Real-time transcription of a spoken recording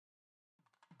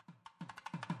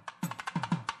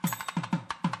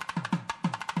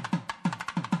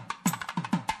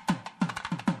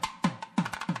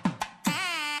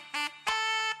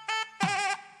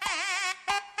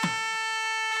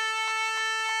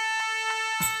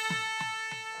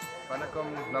Vanakkam,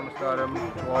 Namaskaram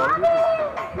to all.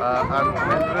 I'm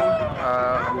Govender.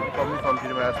 I'm coming from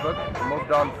Johannesburg. I moved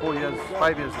down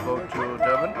 5 years ago to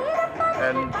Durban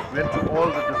and went to all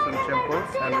the different temples,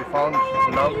 and we found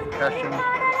love, passion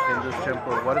in this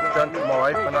temple. What it's done to my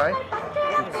wife and I,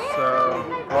 it's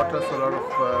brought us a lot of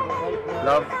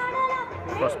love,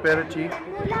 prosperity,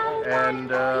 and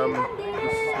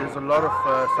there's a lot of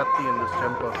sati in this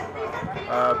temple.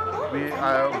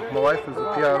 My wife is the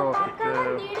PRO of the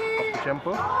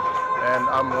temple, and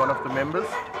I'm one of the members.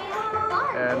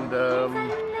 And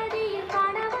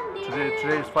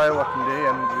today is Firewalking Day,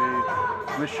 and we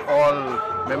wish all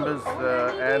members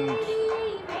and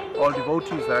all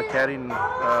devotees that are carrying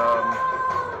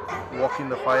walking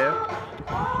the fire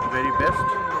the very best.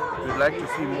 We'd like to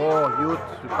see more youth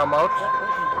to come out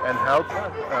and help.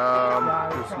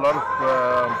 There's a lot of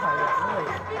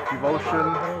devotion,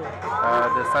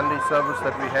 the Sunday service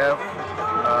that we have,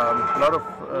 a lot of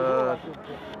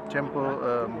temple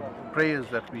prayers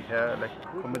that we have, like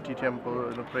community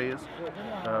temple prayers.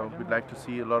 We'd like to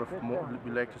see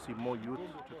more youth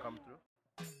to come through.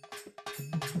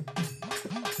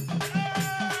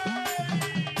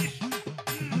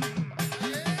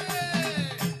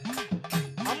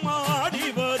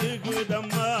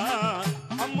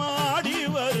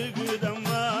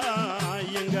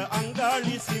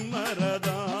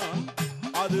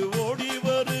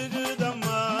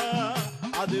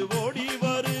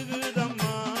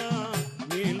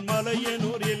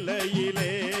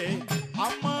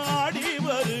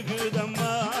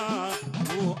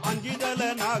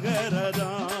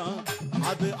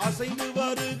 அது அசைந்து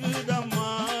வருகுதம்மா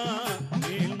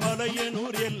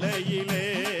நீல்மலையனூர் எல்லையிலே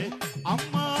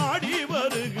அம்மாடி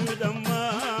வருகுதம்மா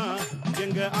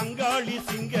எங்க அங்காளி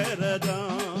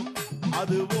சிங்கரதம்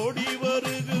அது ஓடி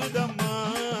வருகுதம்மா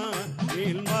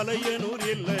நீல்மலையனூர்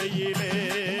எல்லையிலே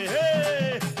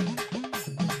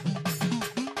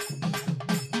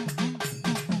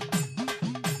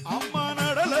அம்மா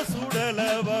நடல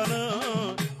சுடலவனோ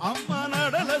அம்மா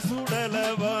நடல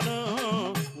சுடலவனோ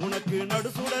நடு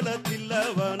சுடல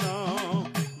தில்லவனோ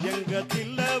எங்க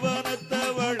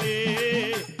தில்லவனத்தவளே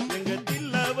எங்க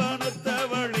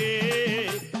தில்லவனத்தவளே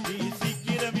நீ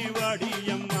சீக்கிரமே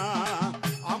வாடியம்மா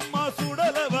அம்மா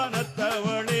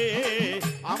சுடலவனத்தவளே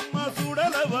அம்மா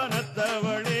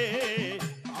சுடலவனத்தவளே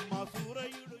அம்மா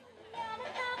சூரையுடு.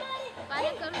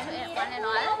 Welcome to one and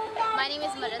all. My name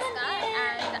is Mariska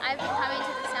and I've been coming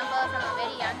to this temple from a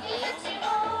very young age.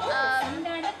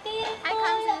 I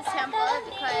come to this temple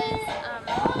because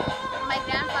my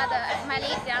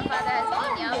late grandfather has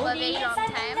been here for a very long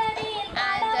time,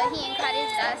 and he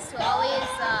encouraged us to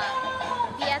always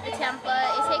be at the temple.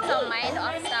 It takes our mind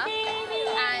off stuff,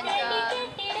 and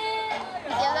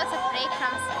it gives us a break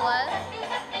from school.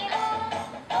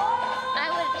 I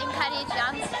would encourage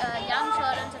young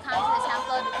children to come to the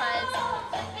temple because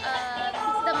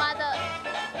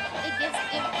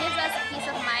it gives us a peace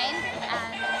of mind,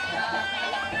 and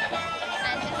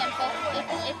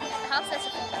it helps us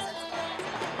to focus on school.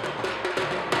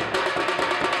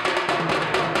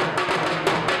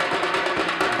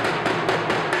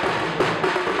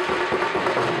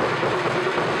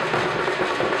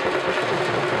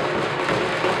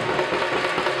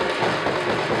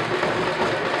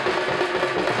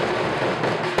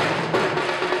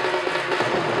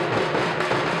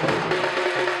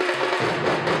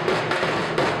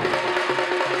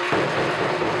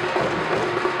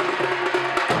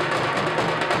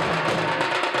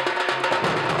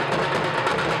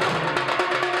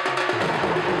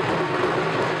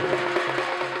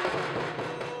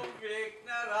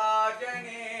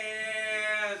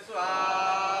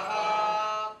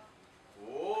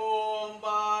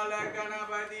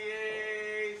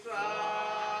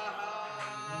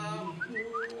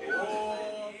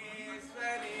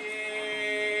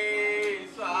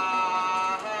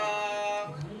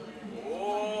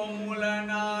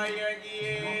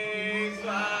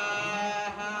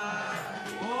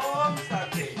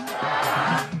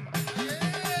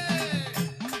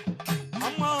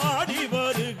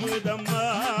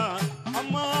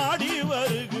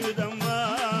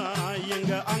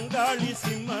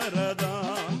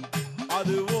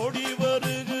 அது ஓடி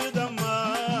வருகுதம்மா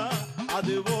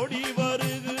அது ஓடி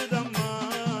வருகுதம்மா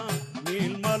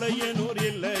நீல்மலையனூர்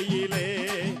எல்லையிலே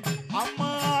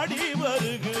அம்மாடி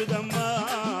வருகுதம்மா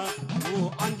ஓ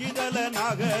அஞ்சிதல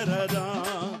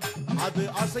நகரதம் அது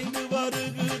அசைந்து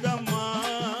வருகுதம்மா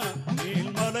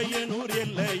நீல்மலையனூர்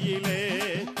எல்லையிலே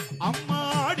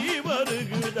அம்மாடி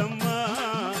வருகுதம்மா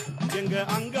எங்க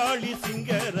அங்காளி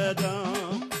சிங்கரதம்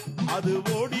அது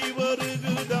ஓடி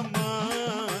வருகுதம்மா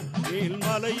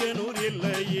நீல்மலையனூர்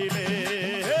எல்லையிலே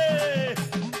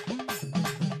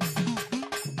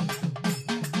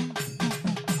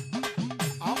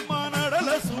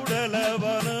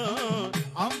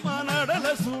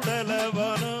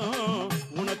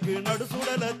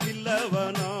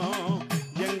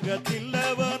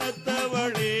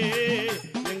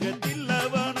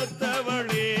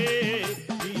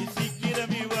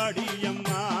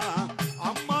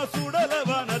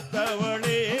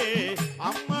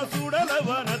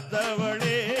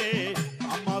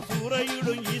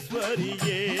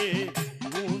ஈஸ்வரியே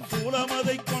உன்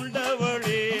சூலமதை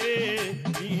கொண்டவளே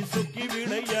நீ சொக்கி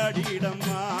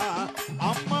விளையாடிடம்மா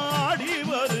அம்மா ஆடி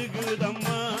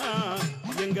வருகுதம்மா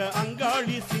எங்க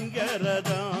அங்காளி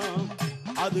சிங்கரதம்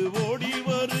அது ஓடி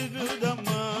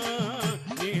வருகுதம்மா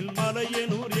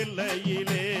நீல்மலையனூர்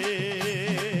எல்லையிலே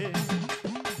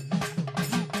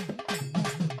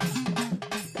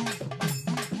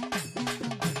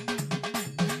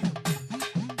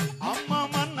அம்மா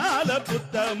மண்ணால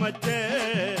புத்தமச்சே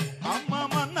அம்மா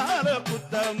மண்ணால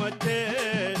புத்தமச்சே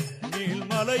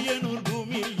நீல்மலையனூர்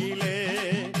பூமியிலே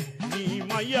நீ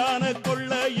மையான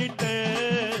கொள்ளையிட்ட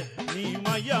நீ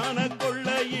மையான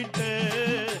கொள்ளையிட்ட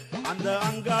அந்த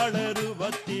அங்காள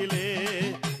ரூபத்திலே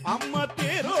அம்மா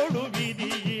தேரோடு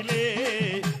வீதியிலே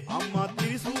அம்மா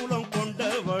திரிசூலம்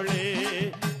கொண்டவளே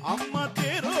அம்மா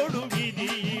தேரோடு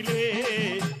வீதியிலே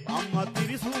அம்மா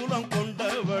திரிசூலம்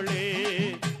கொண்டவளே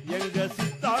எங்க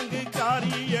சித்தாங்கு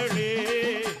காரியளே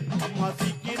அம்மா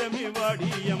சீக்கிரமே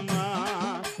வாடியம்மா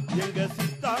எங்க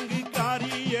சித்தாங்கு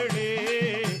காரியளே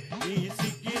நீ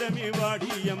சீக்கிரமே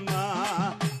வாடியம்மா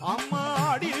அம்மா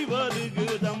ஆடி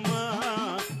வருகுதம்மா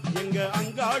எங்க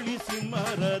அங்காளி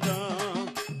சிம்மரதம்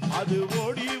அது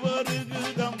ஓடி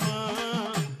வருகுதம்மா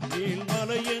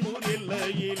நீல்மலையனூர்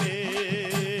எல்லையிலே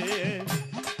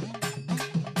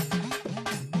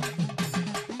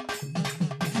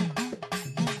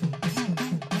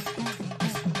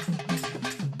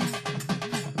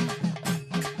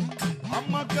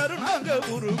அம்மா கருணாக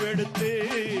உருவெடுத்து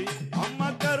அம்மா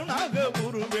கருணாக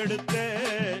உருவெடுத்த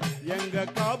எங்க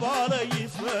காபால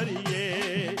ஈஸ்வரியே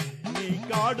நீ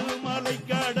காடு மலை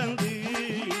கடந்து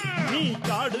நீ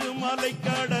காடு மலை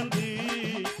கடந்து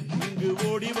இங்கு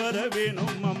ஓடி வர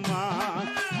வேணும் அம்மா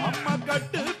அம்மா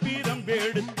கட்டு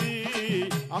பீரம்பெடுத்து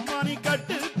அம்மா நீ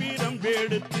கட்டு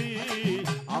பீரம்பெடுத்து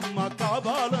அம்மா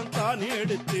காபாலம் தான்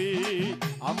எடுத்து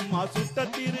அம்மா சுட்ட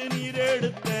திருநீர்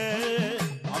எடுத்த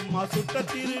அம்மா சுட்ட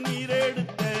திருநீர்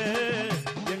எடுத்த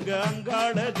எங்க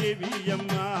அங்காள தேவி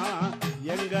அம்மா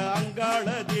எங்க அங்காள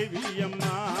தேவி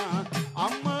அம்மா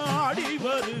அம்மா ஆடி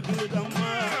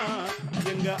வருகுதம்மா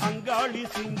எங்க அங்காளி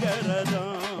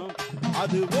சிங்கரதம்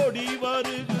அது ஓடி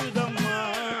வருகுதம்மா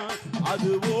அது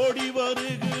ஓடி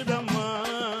வருகுதம்மா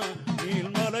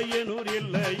நீல்மலையனூர்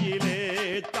எல்லையிலே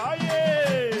தாயே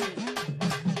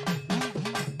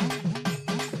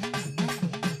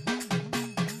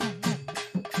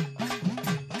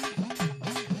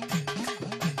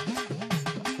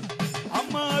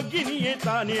அம்மா அக்னியை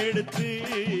தான் எடுத்து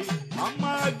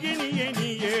அம்மா அக்னியை நீ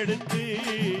எடுத்து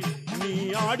நீ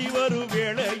ஆடி வரும்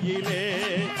வேளையிலே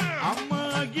அம்மா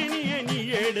அக்னியை நீ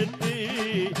எடுத்து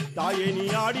தாயை நீ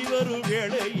ஆடி வரும்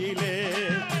வேளையிலே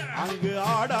அங்கு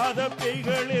ஆடாத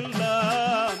பேய்கள்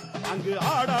எல்லாம் அங்கு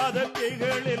ஆடாத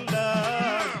பேய்கள்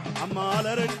எல்லாம் அம்மா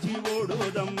அலரட்சி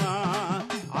ஓடுதம்மா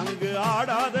அங்கு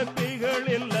ஆடாத பேய்கள்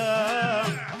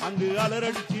எல்லாம் அங்கு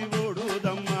அலரட்சி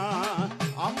ஓடுதம்மா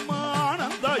அம்மா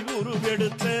ஆனந்தாய்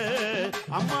உருவெடுத்த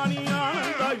அம்மா நீ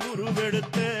ஆனந்தாய்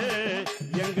உருவெடுத்த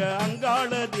எங்க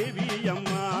அங்காள தேவி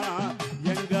அம்மா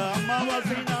எங்க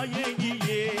அம்மாவாசை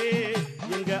நாயகியே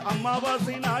எங்க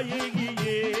அம்மாவாசை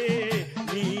நாயகியே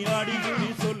நீ அடிக்குடி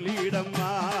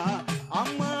சொல்லிடம்மா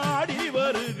அம்மா ஆடி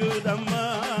வருகுதம்மா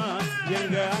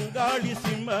எங்க அங்காளி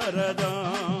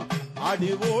சிம்மரதம்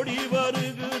அடி ஓடி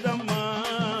வருகுதம்மா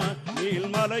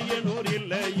நீல்மலையனூர்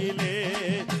இல்லையிலே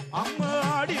அம்மா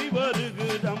ஆடி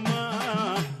வருகுதம்மா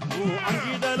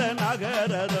அங்கிதல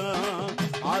நகரதம்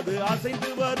அது அசைந்து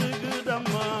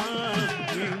வருகுதம்மா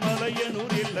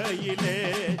நீல்மலையனூர் இல்லையிலே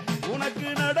உனக்கு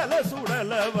நடல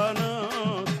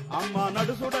சுடலவனம் அம்மா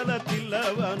நடு சுடல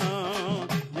தில்லவனம்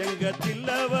எங்க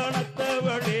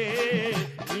தில்லவனத்தவளே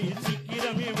நீ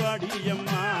சீக்கிரமே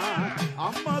வாடியம்மா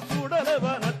அம்மா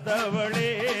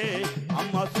சுடலவனத்தவளே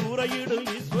அம்மா சூறையிடும்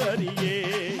ஈஸ்வரியே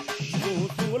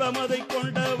சூலமதை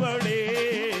கொண்டவளே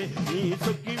நீ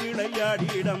சொக்கி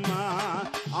விளையாடிடம்மா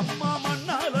அம்மா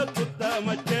மண்ணால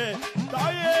புத்தமச்சே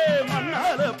தாயே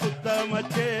மண்ணால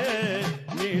புத்தமச்சே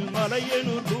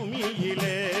நீல்மலையனூர்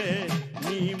பூமியிலே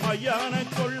நீ மையான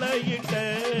கொள்ளையிட்ட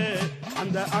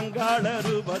அந்த அங்காள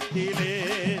ரூபத்திலே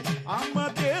அம்மா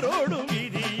தேரோடு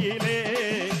வீதியிலே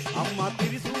அம்மா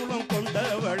திரிசூலம்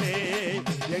கொண்டவளே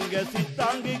எங்க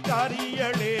சித்தாங்கு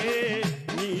காரியளே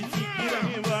நீ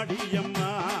சீக்கிரமே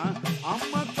வாடியம்மா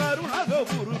அம்மா கருணாக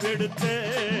உருவெடுத்த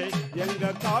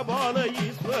எங்க காபால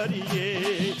ஈஸ்வரியே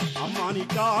அம்மா நீ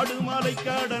காடு மலை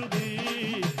கடந்து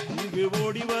இங்கு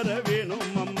ஓடி வர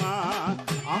வேணும் அம்மா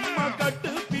அம்மா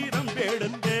கட்டு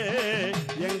பீரம்பெடுத்த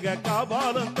எங்க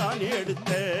காபாலம் தான்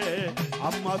எடுத்த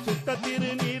அம்மா சுட்ட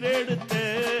திருநீர் எடுத்த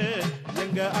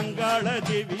எங்க அங்காள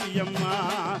தேவி அம்மா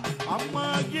அம்மா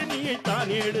அக்னியை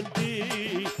தான் எடுத்து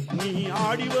நீ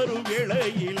ஆடி வரும்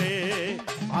வேளையிலே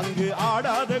அங்கு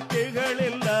ஆடாத பேய்கள்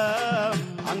எல்லாம்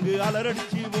அங்கு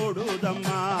அலரடிச்சு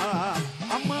ஓடுதம்மா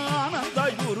அம்மா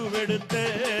ஆனந்தாய் உருவெடுத்த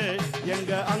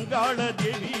எங்க அங்காள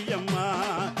தேவி அம்மா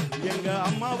எங்க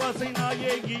அம்மாவாசை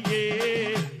நாயகியே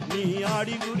நீ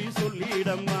ஆடி குறி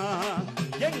சொல்லிடம்மா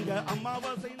எங்க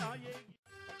அம்மாவாசை நாயகி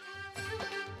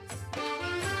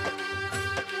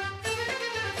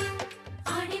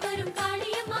ஆடி வரும்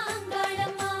காளியம்மா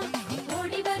அங்காளம்மா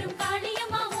ஓடி வரும்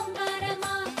காளியம்மா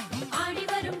ஓங்காரம்மா ஆடி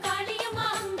வரும் காளியம்மா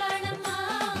அங்காளம்மா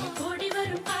ஓடி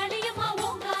வரும் காளியம்மா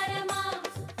ஓங்காரம்மா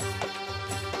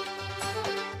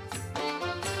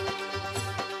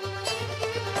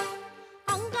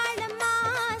அங்காளம்மா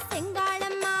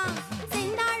செங்காளம்மா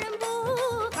செந்தாழம் பூ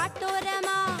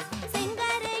காட்டோரமா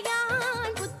செங்கரையான்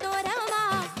புத்தோரமா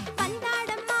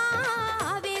பந்தாடம்மா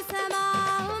ஆவேசமா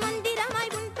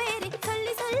மந்திரமாய் உன் பேரை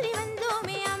சொல்லி சொல்லி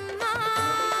வந்தோமே அம்மா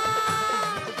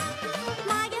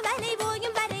மாயவனை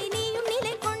ஓயும் வரை நீயும்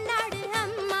நிலை கொண்டாடு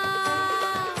அம்மா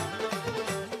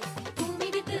பூமி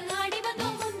விட்டு ஆடி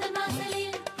வந்தோம் உந்தன்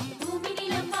வாசலில் பூமி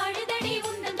நிலம் வாழுதடி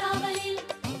உந்தன் காவலில்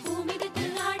பூமி விட்டு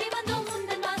ஆடி வந்தோம்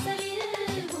உந்தன் வாசலில்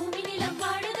பூமி நிலம்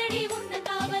வாழுதடி உந்தன்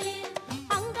காவலில்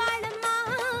அங்காளம்மா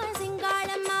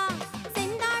செங்காளம்மா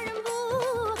செந்தாழம் பூ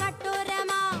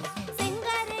காட்டோரமா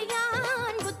செங்கரையான்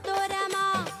புத்தோரமா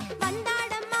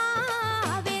வந்தாடம்மா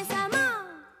ஆவேசமா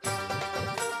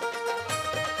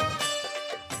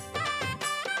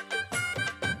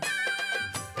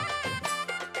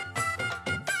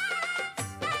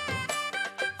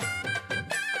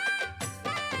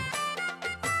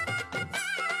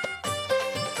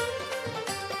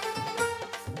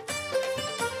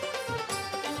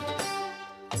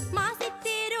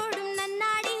மாசித்தேரோடும்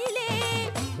நன்னாடியிலே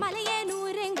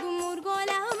மலையனூரெங்கும்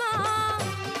ஊர்கோலமா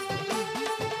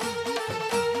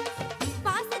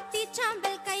வாசத்தி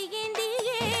சாம்பல்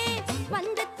கையேந்தியே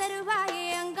வந்து தருவாயே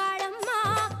அங்காளம்மா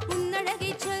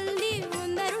உன்னழகை சொல்லி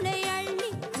உன்னருளை அள்ளி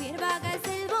உயர்வாக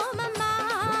செல்வோம் அம்மா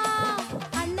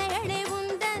அன்னையளே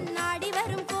உந்தன் நாடி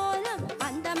வரும் கோலம்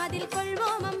அந்த மதில்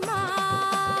கொள்வோம் அம்மா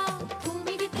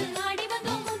பூமி விட்டு ஆடி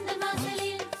வந்தோம் உந்தன்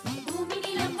வாசலில் பூமி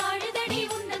நிலம் வாழுதடி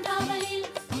உந்தன் காவலில்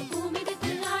பூமி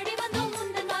விட்டு ஆடி வந்தோம்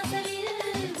உந்தன் வாசலில்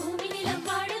பூமி நிலம்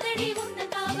வாழுதடி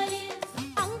உந்தன் காவலில்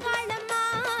அங்காளம்மா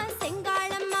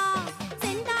செங்காளம்மா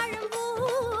செந்தாழம் பூ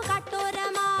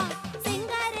காட்டோரமா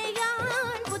செங்கரையான்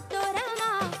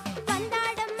புத்தோரமா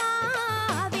வந்தாடம்மா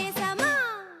ஆவேசமா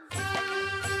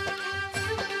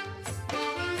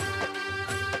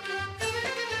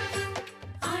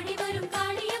ஆடி வரும்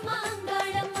காளியம்மா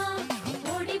அங்காளம்மா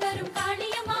ஓடி வரும்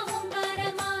காளியம்மா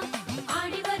ஓங்காரம்மா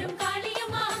ஆடி வரும்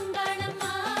காளியம்மா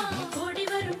அங்காளம்மா ஓடி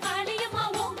வரும் காளியம்மா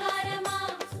ஓங்காரம்மா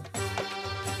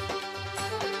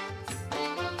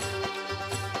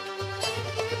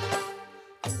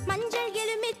மஞ்சள்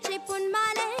எலுமிச்சை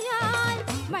பொன்மாலையால்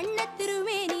வண்ணத்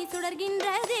திருவேணி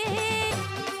சுடர்கின்றதே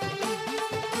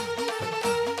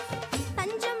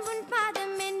தஞ்சம் உன்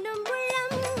பாதம் என்னும்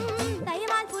உள்ளம்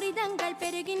தயவால் புரிதங்கள்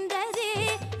பெறுகின்றதே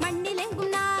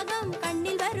மண்ணிலெங்கும் நாகம்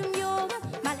கண்ணில் வரும் யோகம்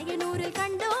மலையனூரில்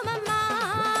கண்டோம் அம்மா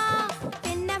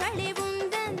தென்னவளே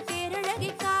உந்தன்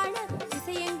பேரழகை காண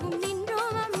திசையெங்கும்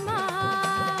நின்றோம் அம்மா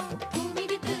பூமி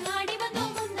விட்டு ஆடி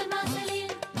வந்தோம் உந்தன்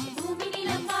வாசலில் பூமி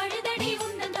நிலம் வாழுதடி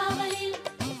உந்தன் காவலில்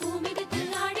பூமி விட்டு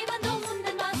ஆடி வந்தோம்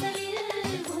உந்தன் வாசலில்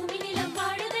பூமி நிலம்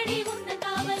வாழுதடி உந்தன்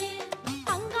காவலில்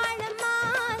அங்காளம்மா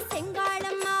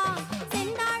செங்காளம்மா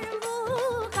செந்தாழம் பூ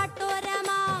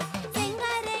காட்டோரமா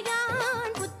செங்கரையான்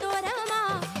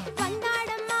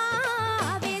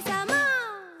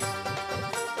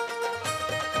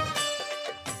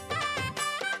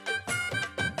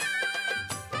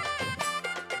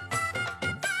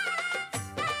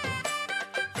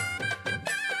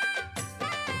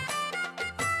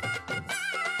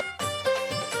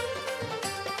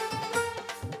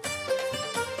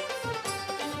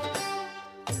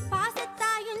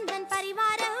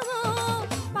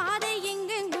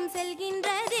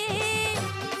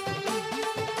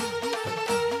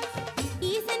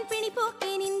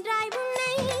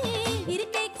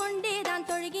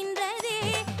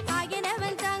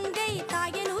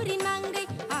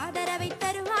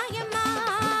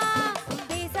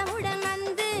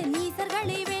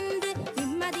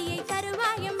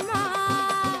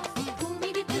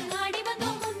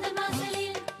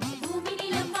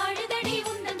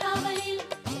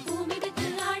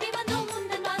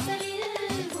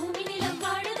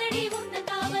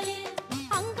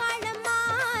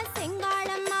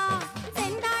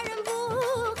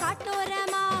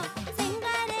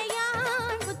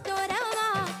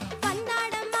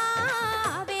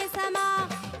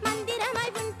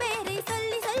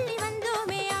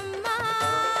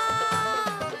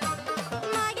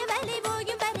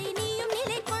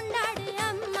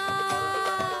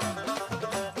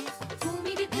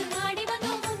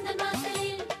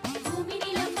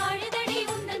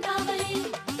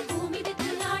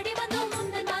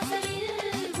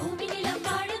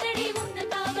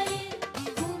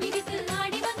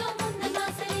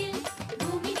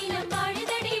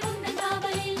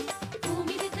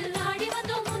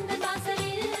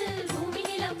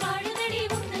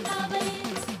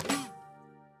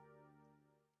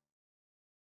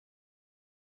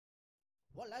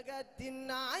உலகத்தின்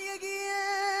நாயகியே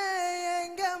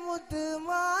எங்க முத்து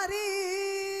மாறி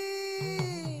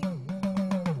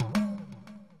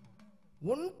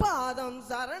உன் பாதம்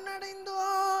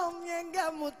சரணடைந்தோம் எங்க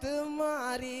முத்து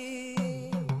மாறி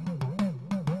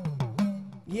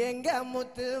எங்க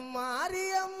முத்து மாறி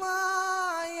அம்மா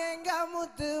எங்க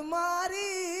முத்து மாறி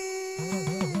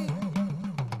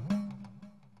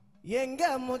எங்க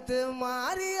முத்து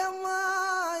மாறி அம்மா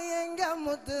எங்க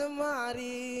முத்து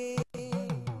மாறி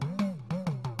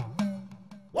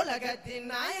உலகத்தின்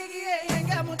நாயகியே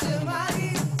எங்க முத்து மாறி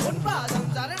உன் பாதம்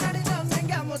சரணடைந்தோம்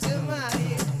எங்க முத்து மாறி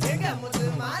எங்க முத்து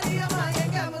மாறி அம்மா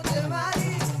எங்க முத்து மாறி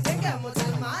எங்க முத்து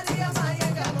மாறி அம்மா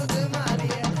எங்க முத்து மாறி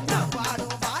நான்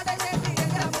பாடும் பாட வேண்டும்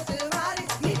எங்க முத்து மாறி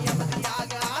நீ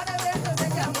எமதியாக ஆட வேண்டும்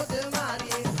எங்க முத்து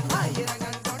மாறி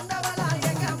ஆயிரங்கண் கொண்டவளா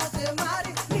எங்க முத்து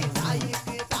மாறி நீ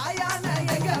தாய்க்கு தாயான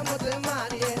எங்க முத்து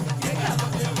மாறி எங்க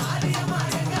முத்து மாறி அம்மா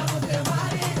எங்க முத்து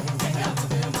மாறி எங்க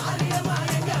முத்து மாறி அம்மா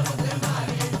எங்க முத்து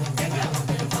மாறி எங்க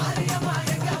முத்து மாறி அம்மா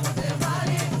எங்க முத்து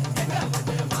மாறி எங்க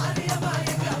முத்து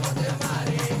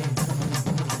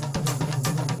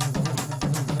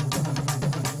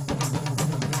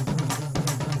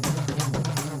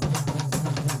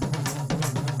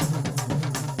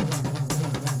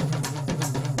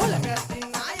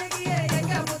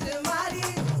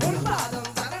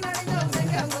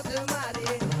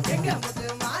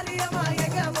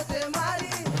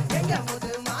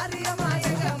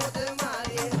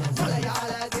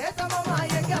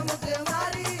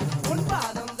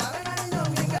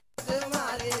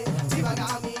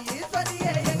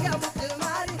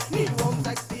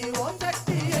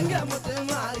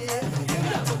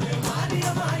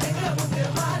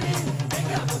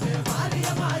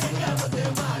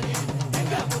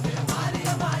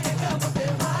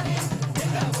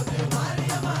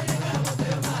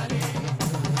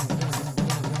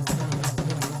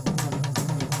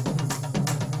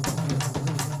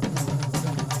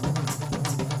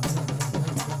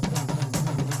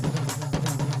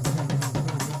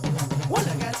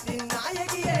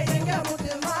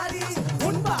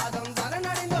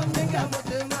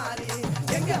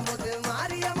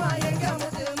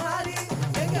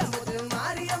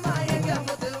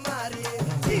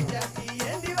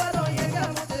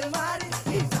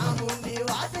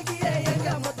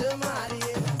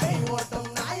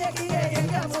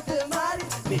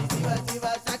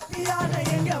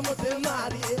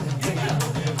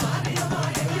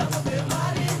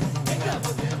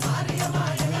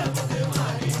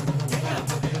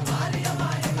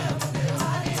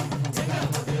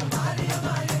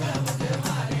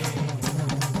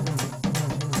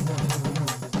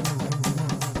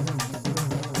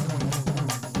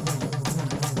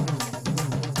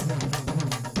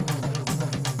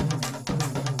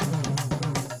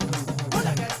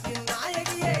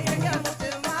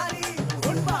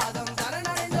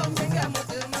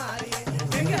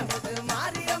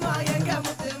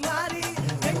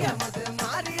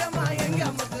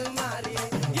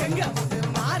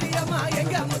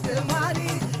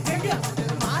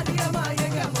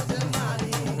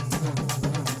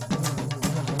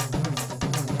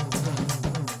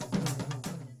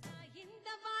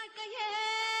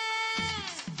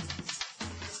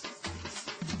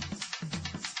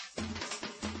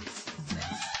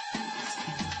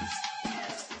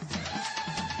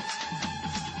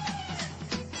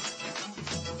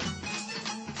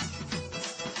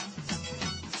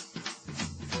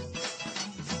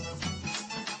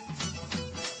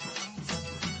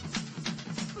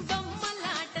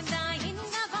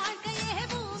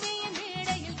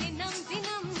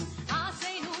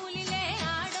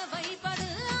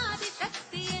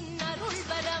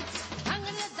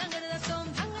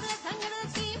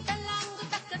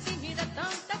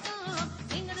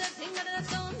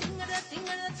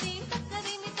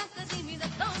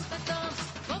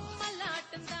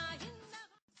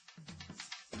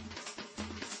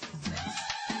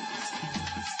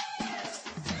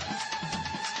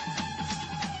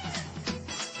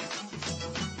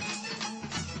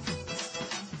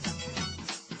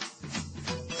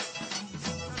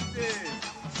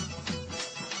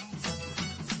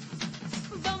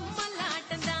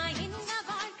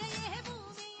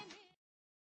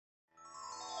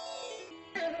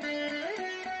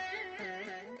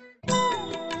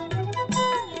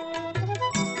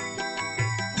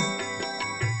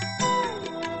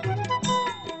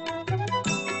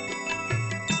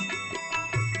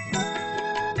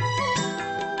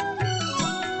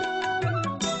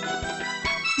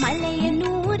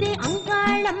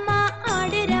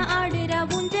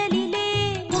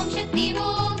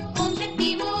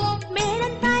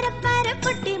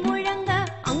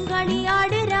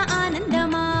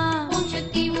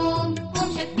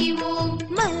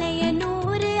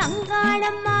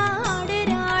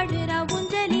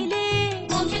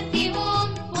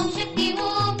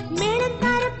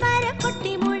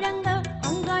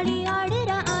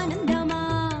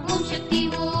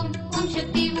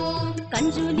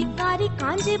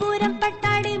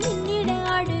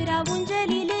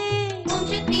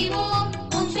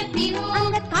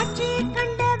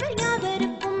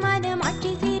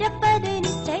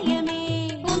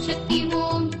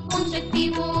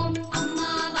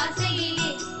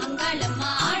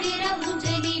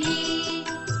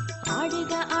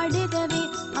ஆடுகவே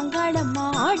அங்காளம்மா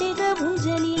ஆடுக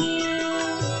ஊஞ்சலிலே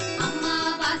அம்மா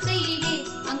வாசையிலே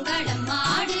அங்காளம்மா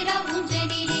ஆடுற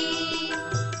ஊஞ்சலிலே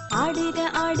ஆடுக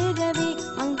ஆடுகவே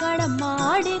அங்காளம்மா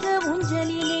ஆடுக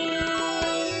ஊஞ்சலிலே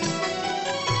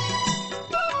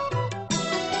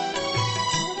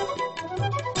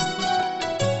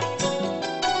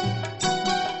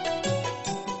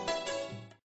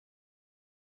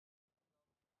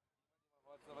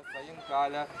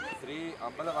सायंकाल श्री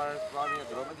अंबलवाणी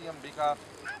द्रौपदी अंबिका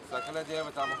सकल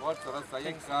देवता महोत्सव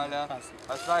सायंकाल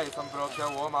हस्ताय संप्रोक्ष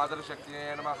ओम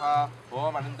आदरशक्तिये नमः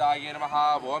ओम अनंताय नमः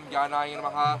ओम ज्ञानाय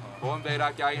नमः ओम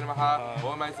वैराग्याय नमः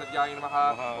ओम ऐश्वर्याय नमः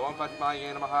ओम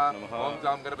पद्माय नमः ओम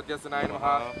ग्राम गणपत्यस्नाय नमः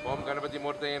ओम गणपति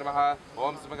मूर्तये नमः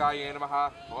ओम स्मगाय नमः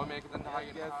ओम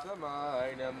एकदंताय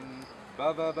समायनम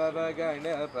भव भव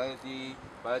गणपति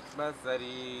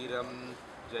पद्मशरीरम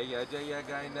जय जय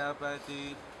गणपति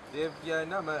दिव्य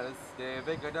नमस्ते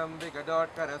विकटं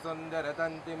विकटोत्कर सुंदर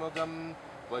तंतिमुखं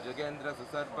भुजगेन्द्र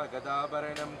सुसर्प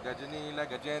गदाभरणं गजनील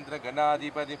गजेन्द्र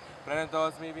गणाधिपति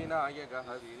प्रणतोस्मि विनायकः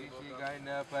श्री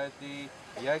गणपति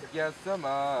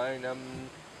यज्ञसमानं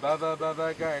भव भव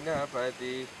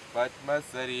गणपति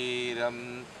पद्मशरीरं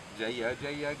जय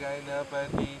जय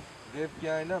गणपति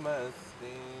दिव्य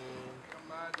नमस्ते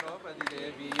द्रौपदी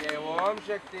देवी ओम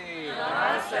शक्ति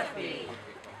शक्ति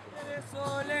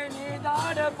सोले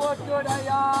निदान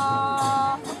पोटुडया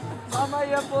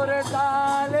समय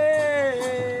पुरताले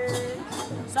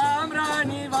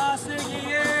साम्राणी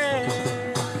वासगिये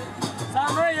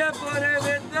समय पुर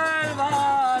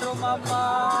विद्वारो मम्मा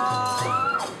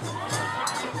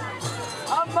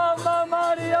अम्मा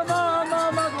मारी अम्मा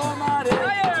मगो मारे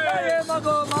ये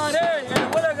मगो मारे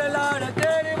उलगलाड़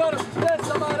तेरी वर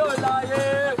समारो लाए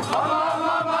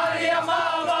अम्मा मारी अम्मा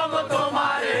मगो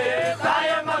मारे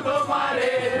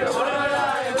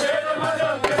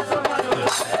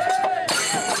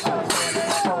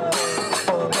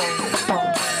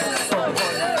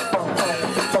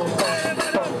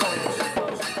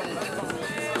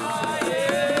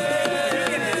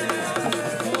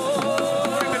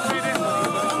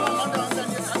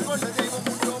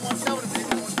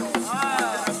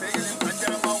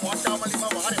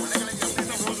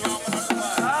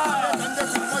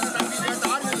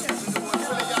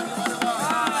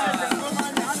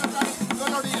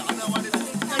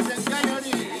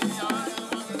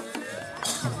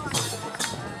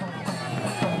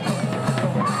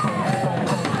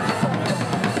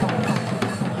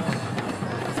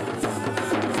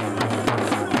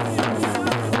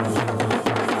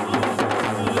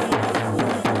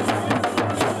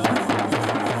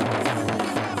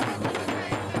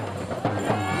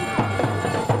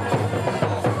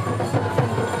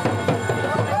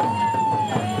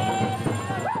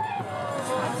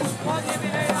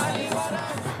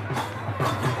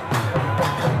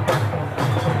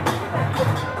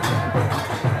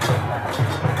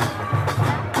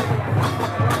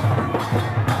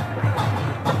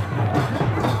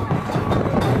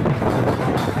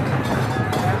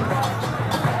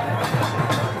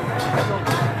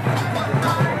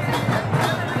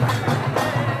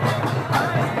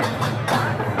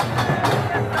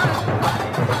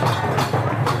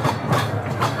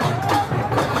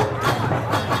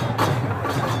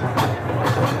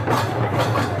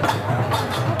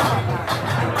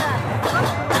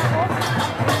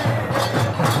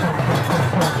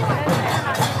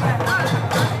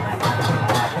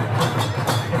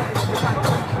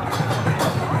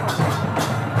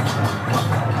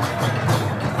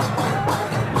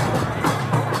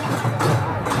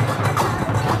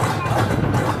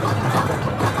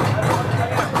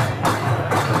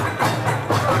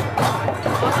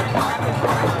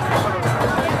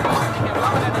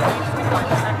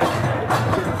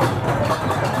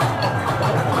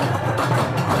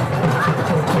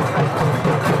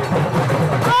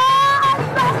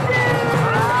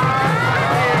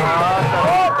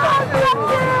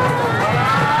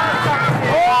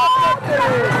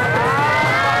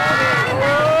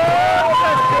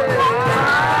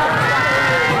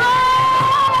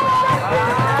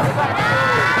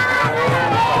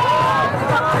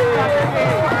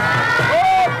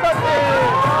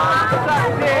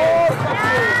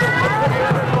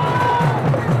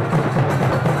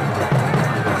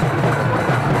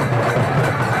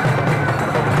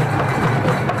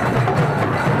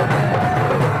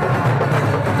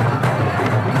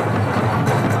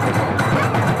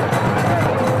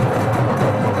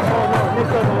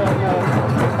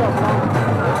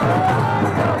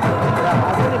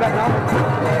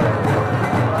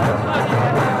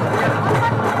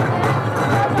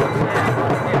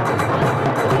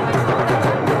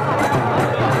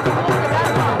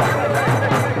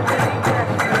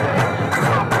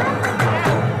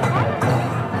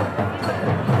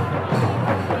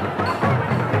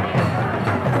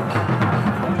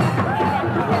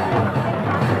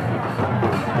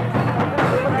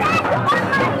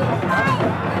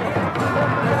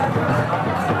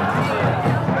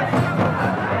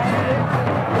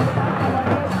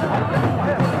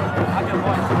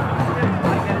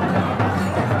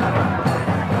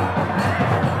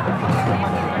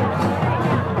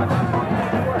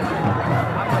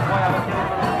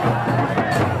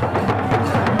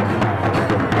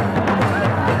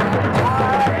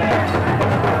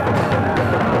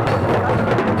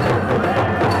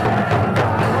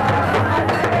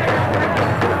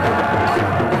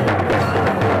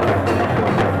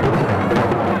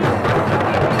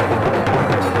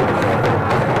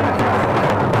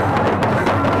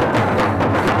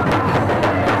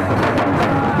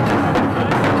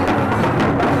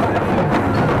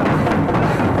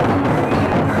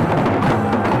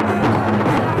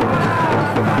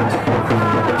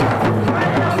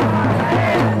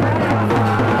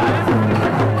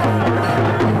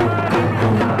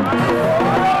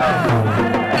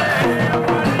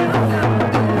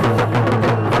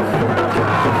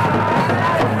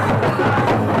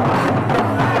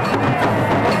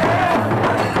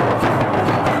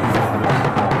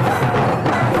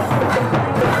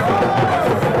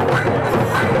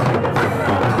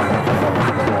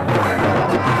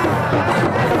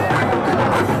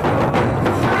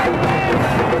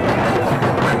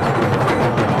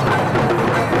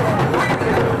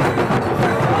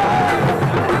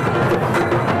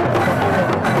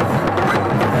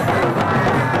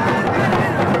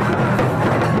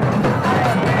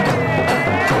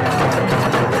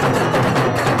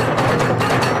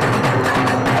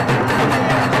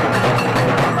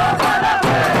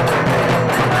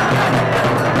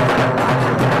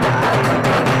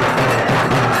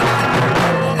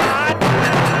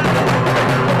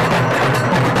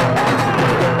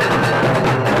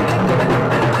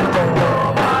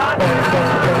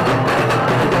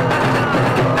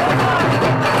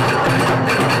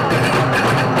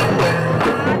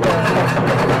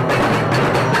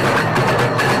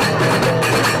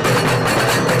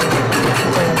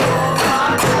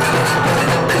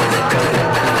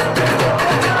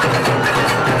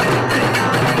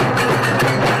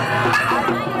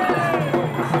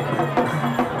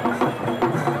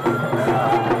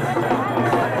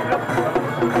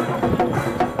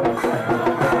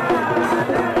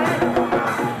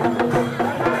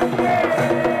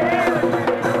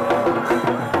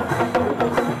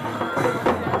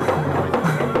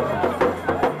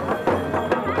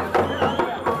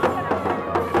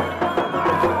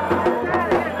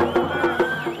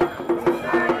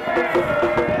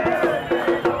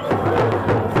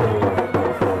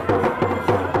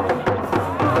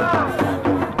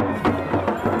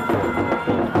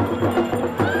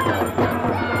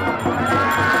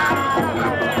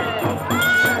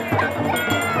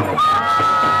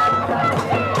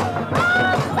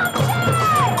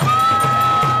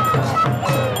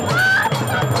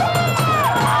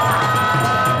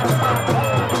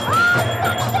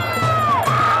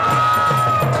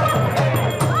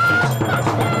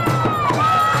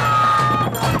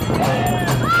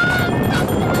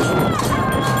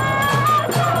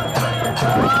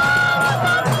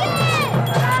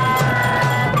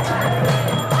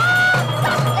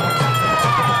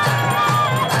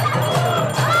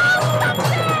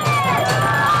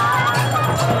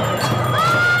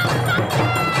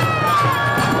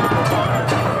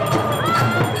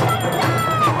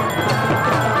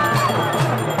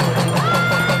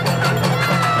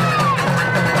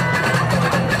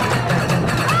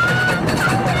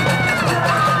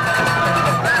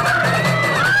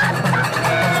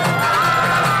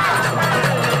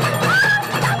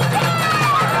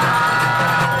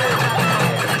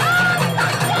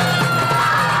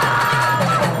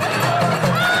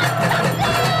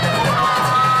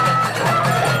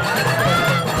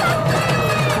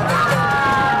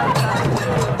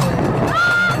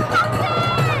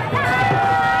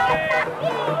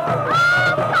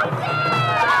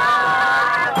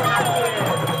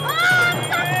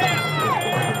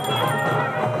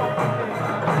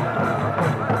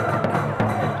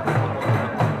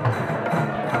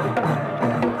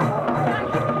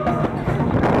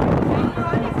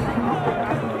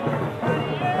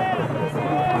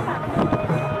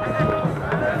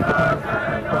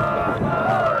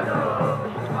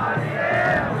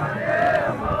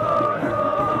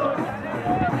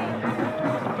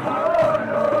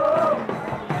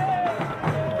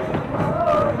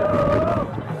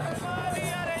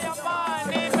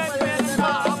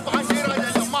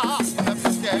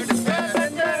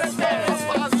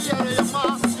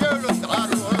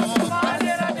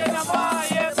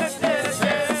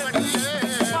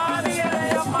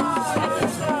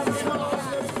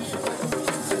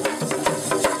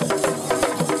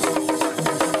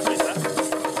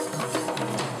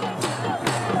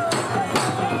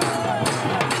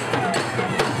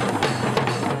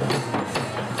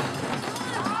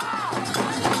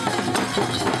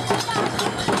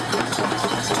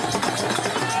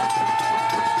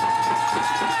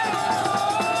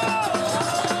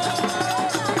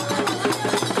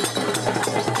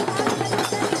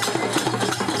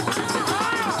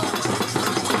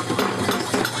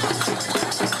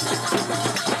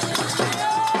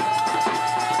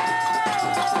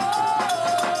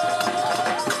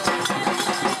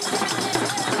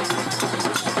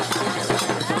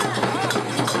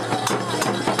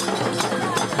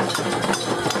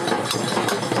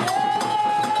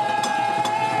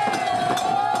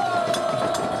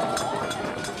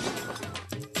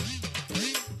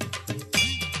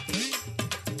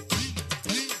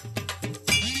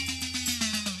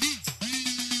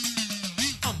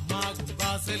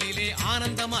வாசலிலே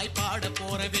ஆனந்தமாய் பாட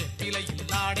போற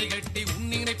வெற்றிலையில் ஆடை கட்டி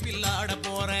உன்னிணைப்பில் ஆட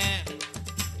போறேன்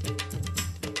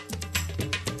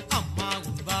அம்மா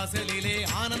உன் வாசலிலே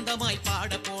ஆனந்தமாய்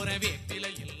பாட போற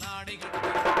வெற்றிலையில் ஆடை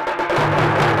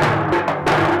கட்டி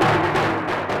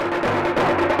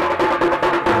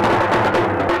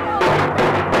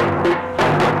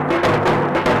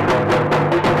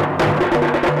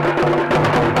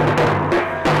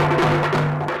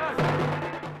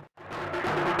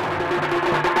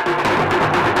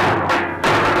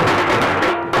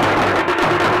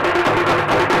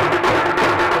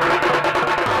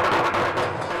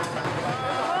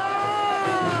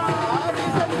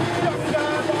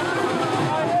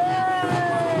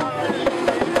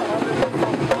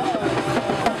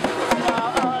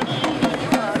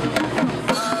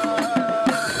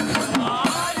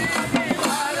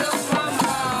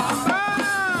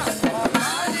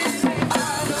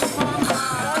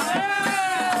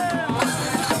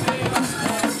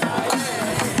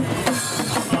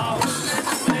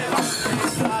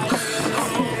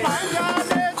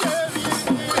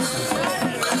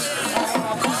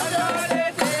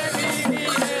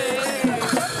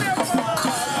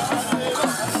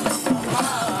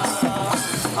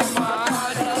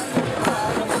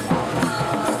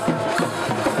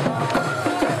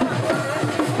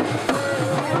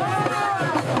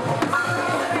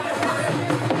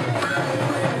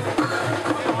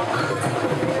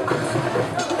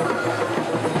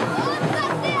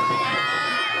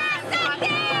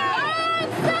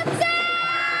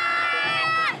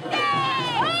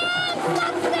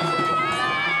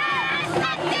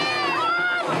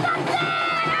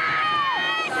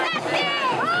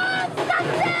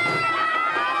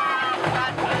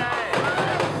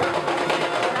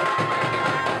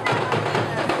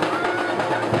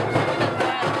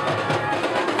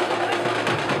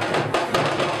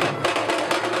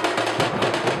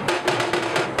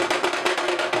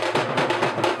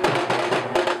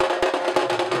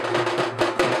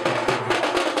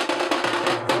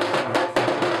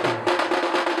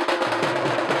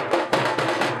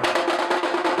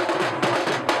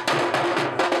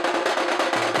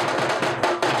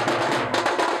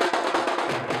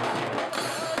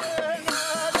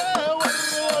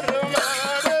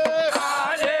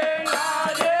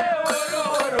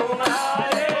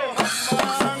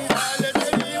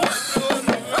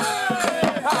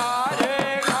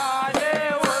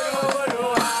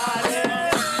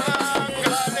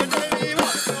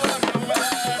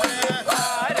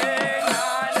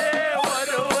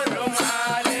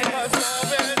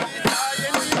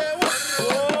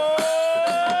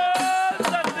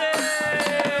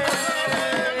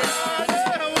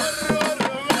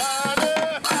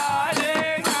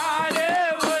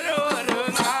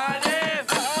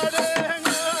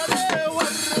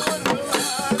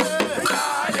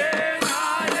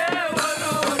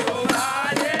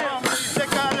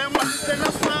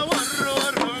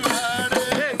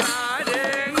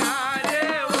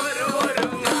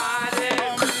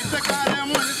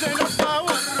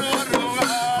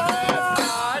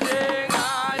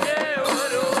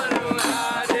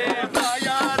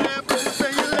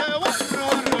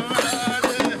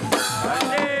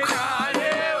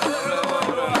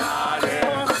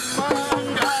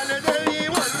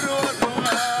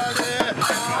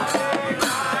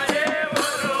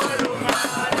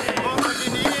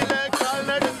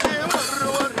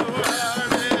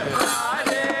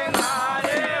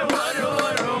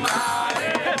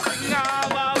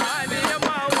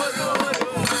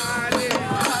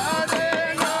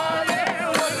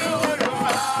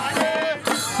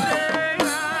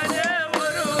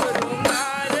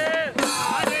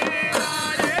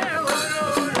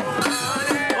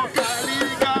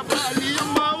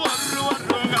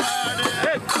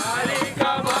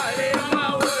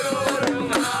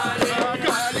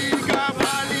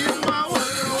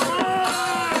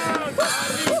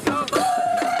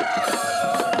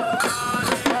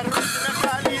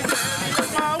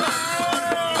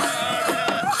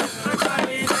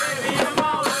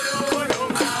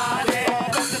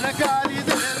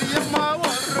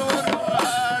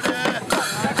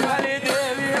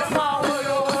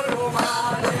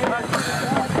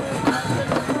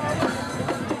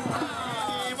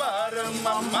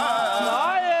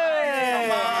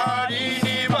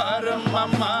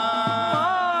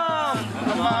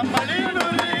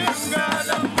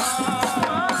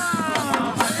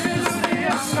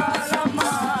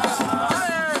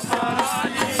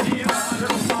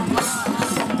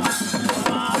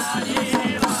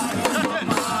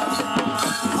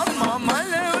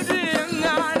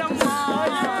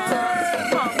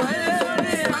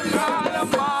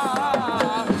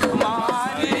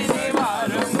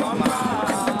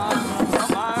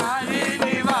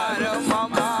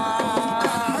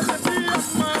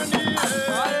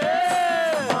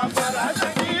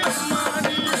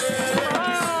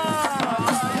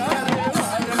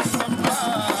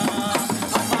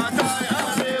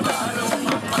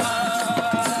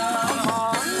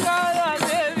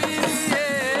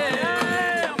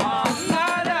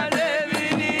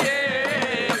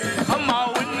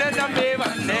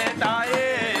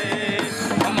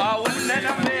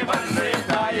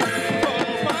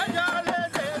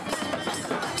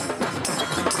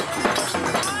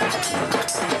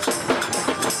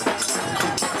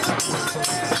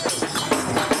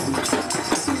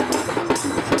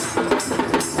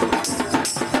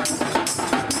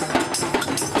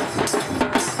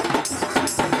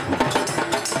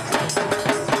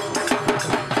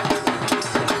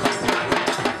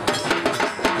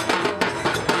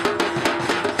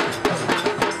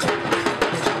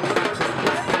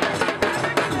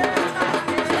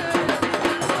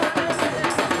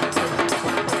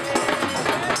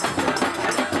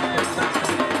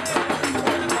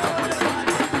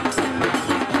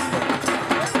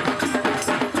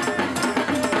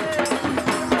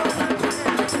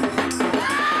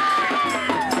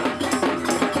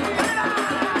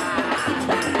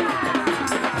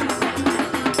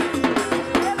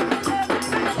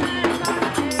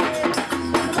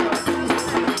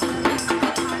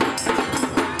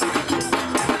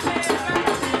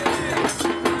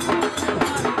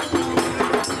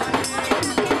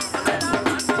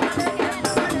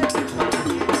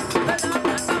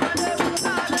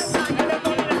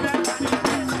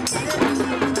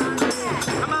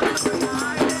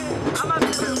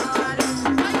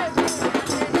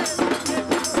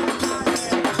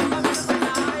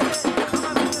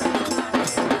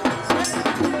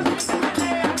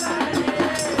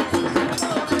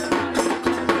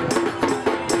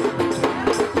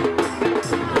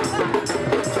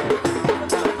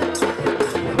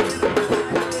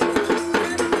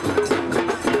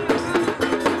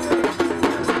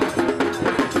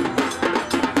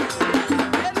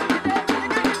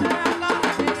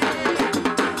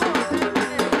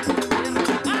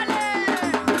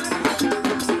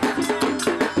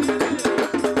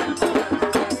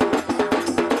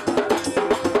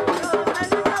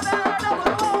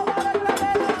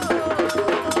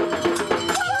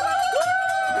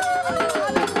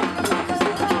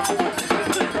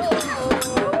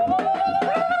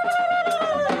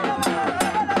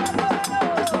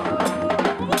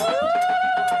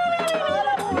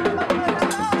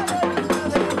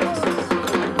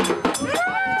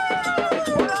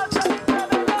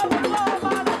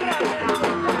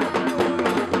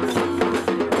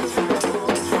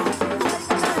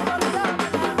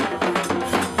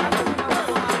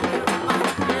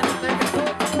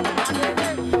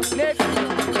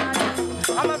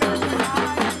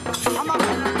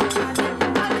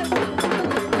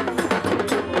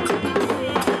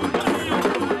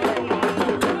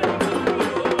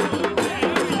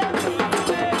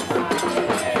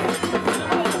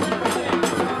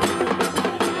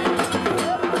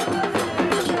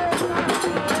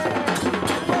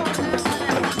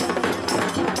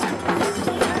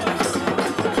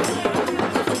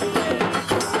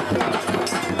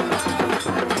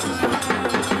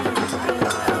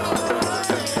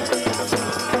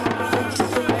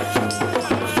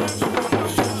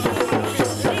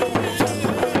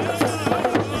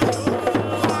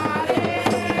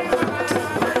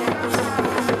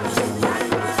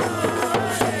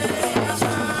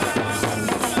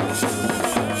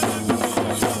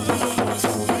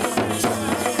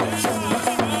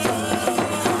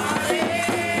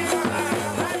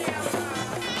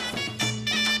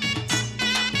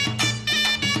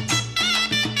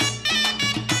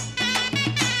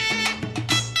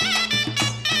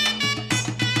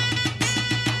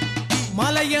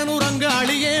மலையனூர்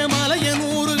அங்காளியே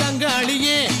மலையனூர்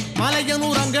அங்காளியே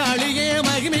மலையனூர் அங்காளியே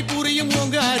மகிமை புரியும்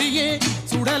உங்க அரியே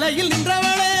சுடலையில்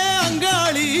நின்றவளே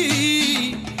அங்காளி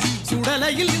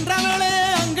சுடலையில் நின்றவளே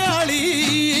அங்காளி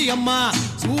அம்மா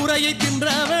சூரையை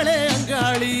தின்றவளே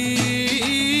அங்காளி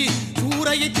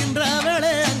சூரையை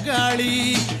தின்றவளே அங்காளி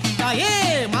தாயே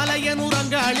மலையனூர்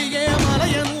அங்காளியே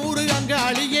மலையனூர்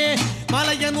அங்காளியே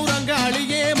மலையனூர்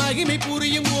அங்காளியே மகிமை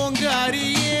புரியும் உங்க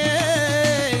அரியே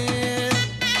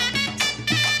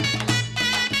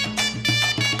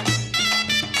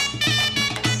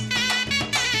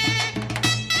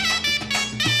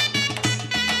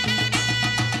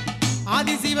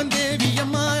ஆதிசிவன் தேவி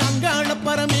அம்மா அங்காள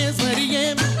பரமேஸ்வரியே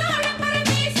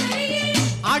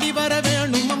ஆடி வர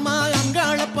வேணும் அம்மா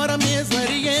அங்காள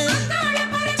பரமேஸ்வரியே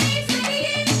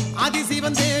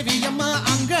ஆதிசிவன் தேவி அம்மா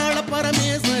அங்காள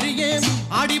பரமேஸ்வரியே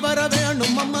ஆடி வர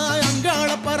வேணும் அம்மா அங்காள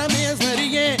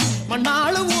பரமேஸ்வரியே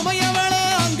மண்ணாளும் உமையவளே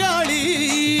அங்காளி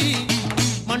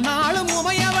மண்ணாளும்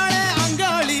உமையவளே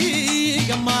அங்காளி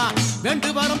அம்மா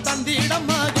வெண்டு வரம்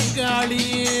தந்திடம்மா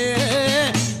அங்காளியே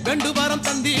வெண்டு வரம்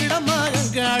தந்திடம்மா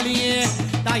அங்காளியே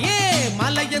தாயே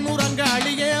மலையனூர்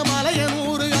அங்காளியே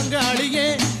மலையனூர் அங்காளியே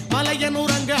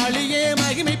மலையனூர் அங்காளியே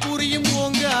மகிமை புரியும்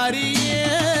உங்க அரியே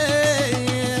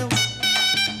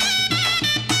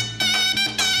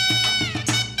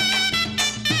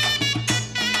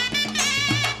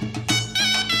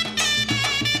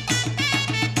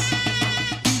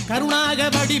கருணாக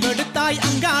வடிவெடுத்தாய்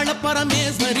அங்காள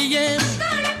பரமேஸ்வரியே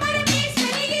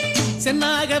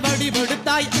சென்னாக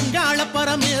வடிவெடுத்தாய் அங்காள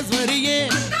பரமேஸ்வரியே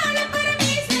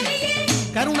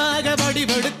கருணாக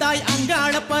வடிவெடுத்தாய்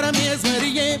அங்காள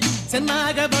பரமேஸ்வரியே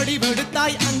சென்னாக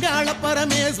வடிவெடுத்தாய் அங்காள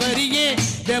பரமேஸ்வரியே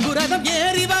வெம்புரதம்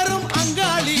ஏறி வரும்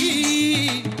அங்காளி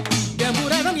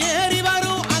வெம்புரதம் ஏறி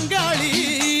வரும் அங்காளி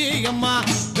அம்மா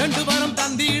வெண்டு வரம்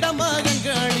தந்திடம்மா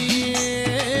அங்காளியே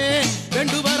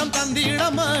வெண்டு வரம்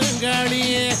தந்திடம்மா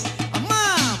அங்காளியே அம்மா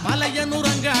மலையனூர்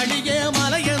அங்காளியே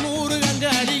மலையனூர்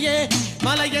அங்காளியே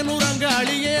மலையனூர்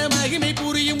அங்காளியே மகிமை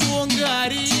புரியும் உங்க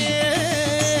அரியே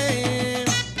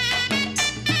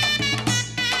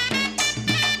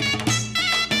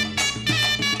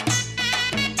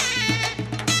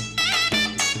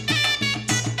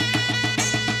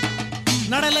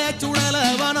நடல சுடல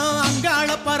வனம் அங்காள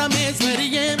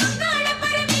பரமேஸ்வரியே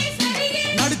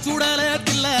நடுச்சுடல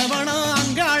தில்லவனம்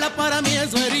அங்காள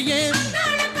பரமேஸ்வரியே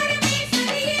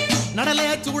நடல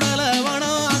சுடல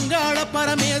வனம் அங்காள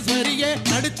பரமேஸ்வரியே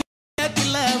நடுச்சுடல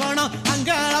தில்லவனம்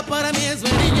அங்காள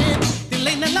பரமேஸ்வரியே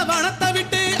தில்லை நல்ல வனத்தை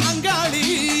விட்டு அங்காளி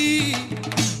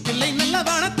தில்லை நல்ல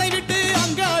வனத்தை விட்டு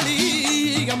அங்காளி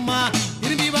அம்மா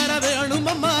திரும்பி வர வேணும்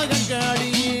அம்மா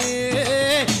அங்காளியே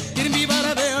திரும்பி வர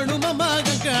வேணும் அம்மா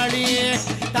அங்காளியே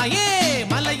தாயே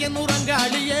மலையனூர்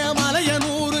அங்காளியே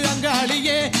மலையனூர்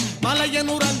அங்காளியே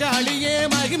மலையனூர் அங்காளியே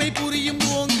மகிமை புரியும்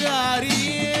உங்க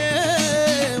அரியே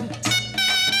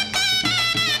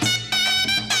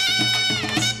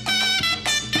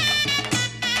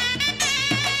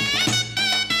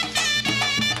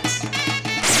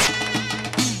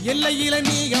எல்லையில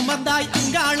நீ அமர்ந்தாய்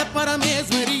அங்காள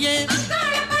பரமேஸ்வரியே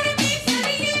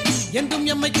என்றும்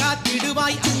எம்மை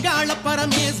காத்திடுவாய் அங்காள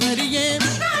பரமேஸ்வரியே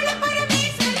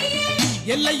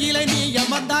எல்லையில நீ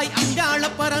அமர்ந்தாய் அங்காள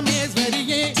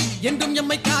பரமேஸ்வரியே என்றும்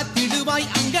எம்மை காத்திடுவாய்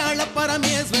அங்காள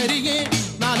பரமேஸ்வரியே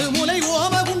நாலு முலை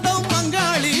ஓமகுண்டம்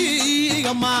அங்காளி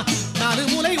அம்மா நாலு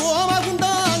முலை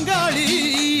ஓமகுண்டம் அங்காளி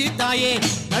தாயே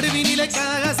நடுவினில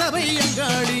கனக சபை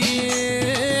அங்காளியே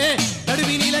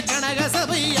நடுவினில கனக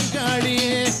சபை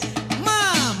அங்காளியே அம்மா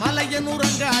மலையனூர்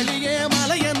அங்காளியே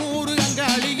மலையனூர்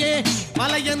அங்காளியே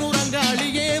மலையனூர்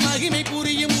அங்காளியே மகிமை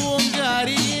புரியும் உங்க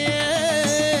அரியே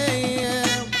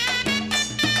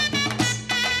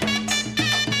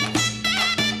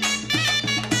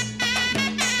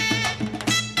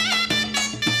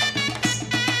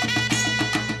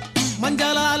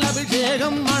மஞ்சளால்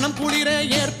அபிஷேகம் மனம் குளிர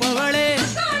ஏற்பவளே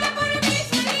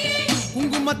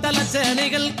குங்குமத்தல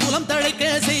சேனைகள் குலம் தழைக்க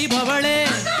செய்பவளே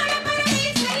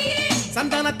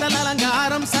சந்தனத்தல்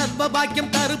அலங்காரம் சர்வ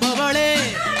பாக்கியம் தருபவளே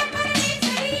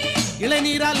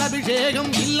இளநீரால்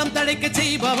அபிஷேகம் இல்லம் தழைக்க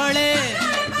செய்பவளே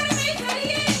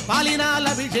பாலினால்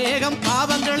அபிஷேகம்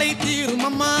பாவங்களை தீரும்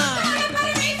அம்மா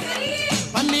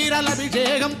பன்னீரால்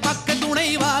அபிஷேகம் பக்க துணை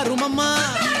வாரும் அம்மா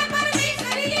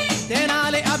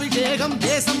தேனாலே அபிஷேகம்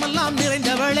தேசம் எல்லாம்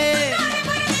நிறைந்தவளே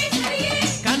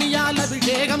கனியால்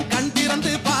அபிஷேகம் கண்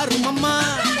திறந்து பாரும் அம்மா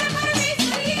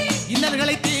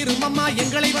இன்னல்களை தீரும் அம்மா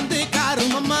எங்களை வந்து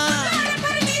காரும் அம்மா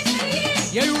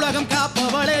எழுலகம்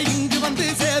காப்பவளே இங்கு வந்து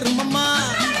சேரும் அம்மா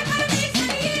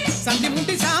சந்தி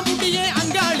முண்டி சாமுண்டியே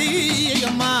அங்காளி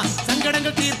அம்மா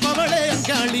சங்கடங்கள் தீர்ப்பவளே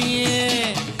அங்காளியே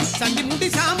சந்தி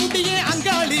சாமுண்டியே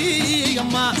அங்காளி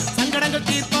அம்மா சங்கடங்கள்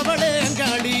தீர்ப்பவளே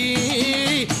அங்காளி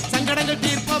சங்கடங்கள்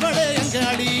தீர்ப்பவளே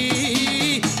அங்காளி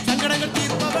சங்கடங்கள்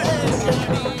தீர்ப்பவளே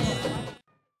அங்காளி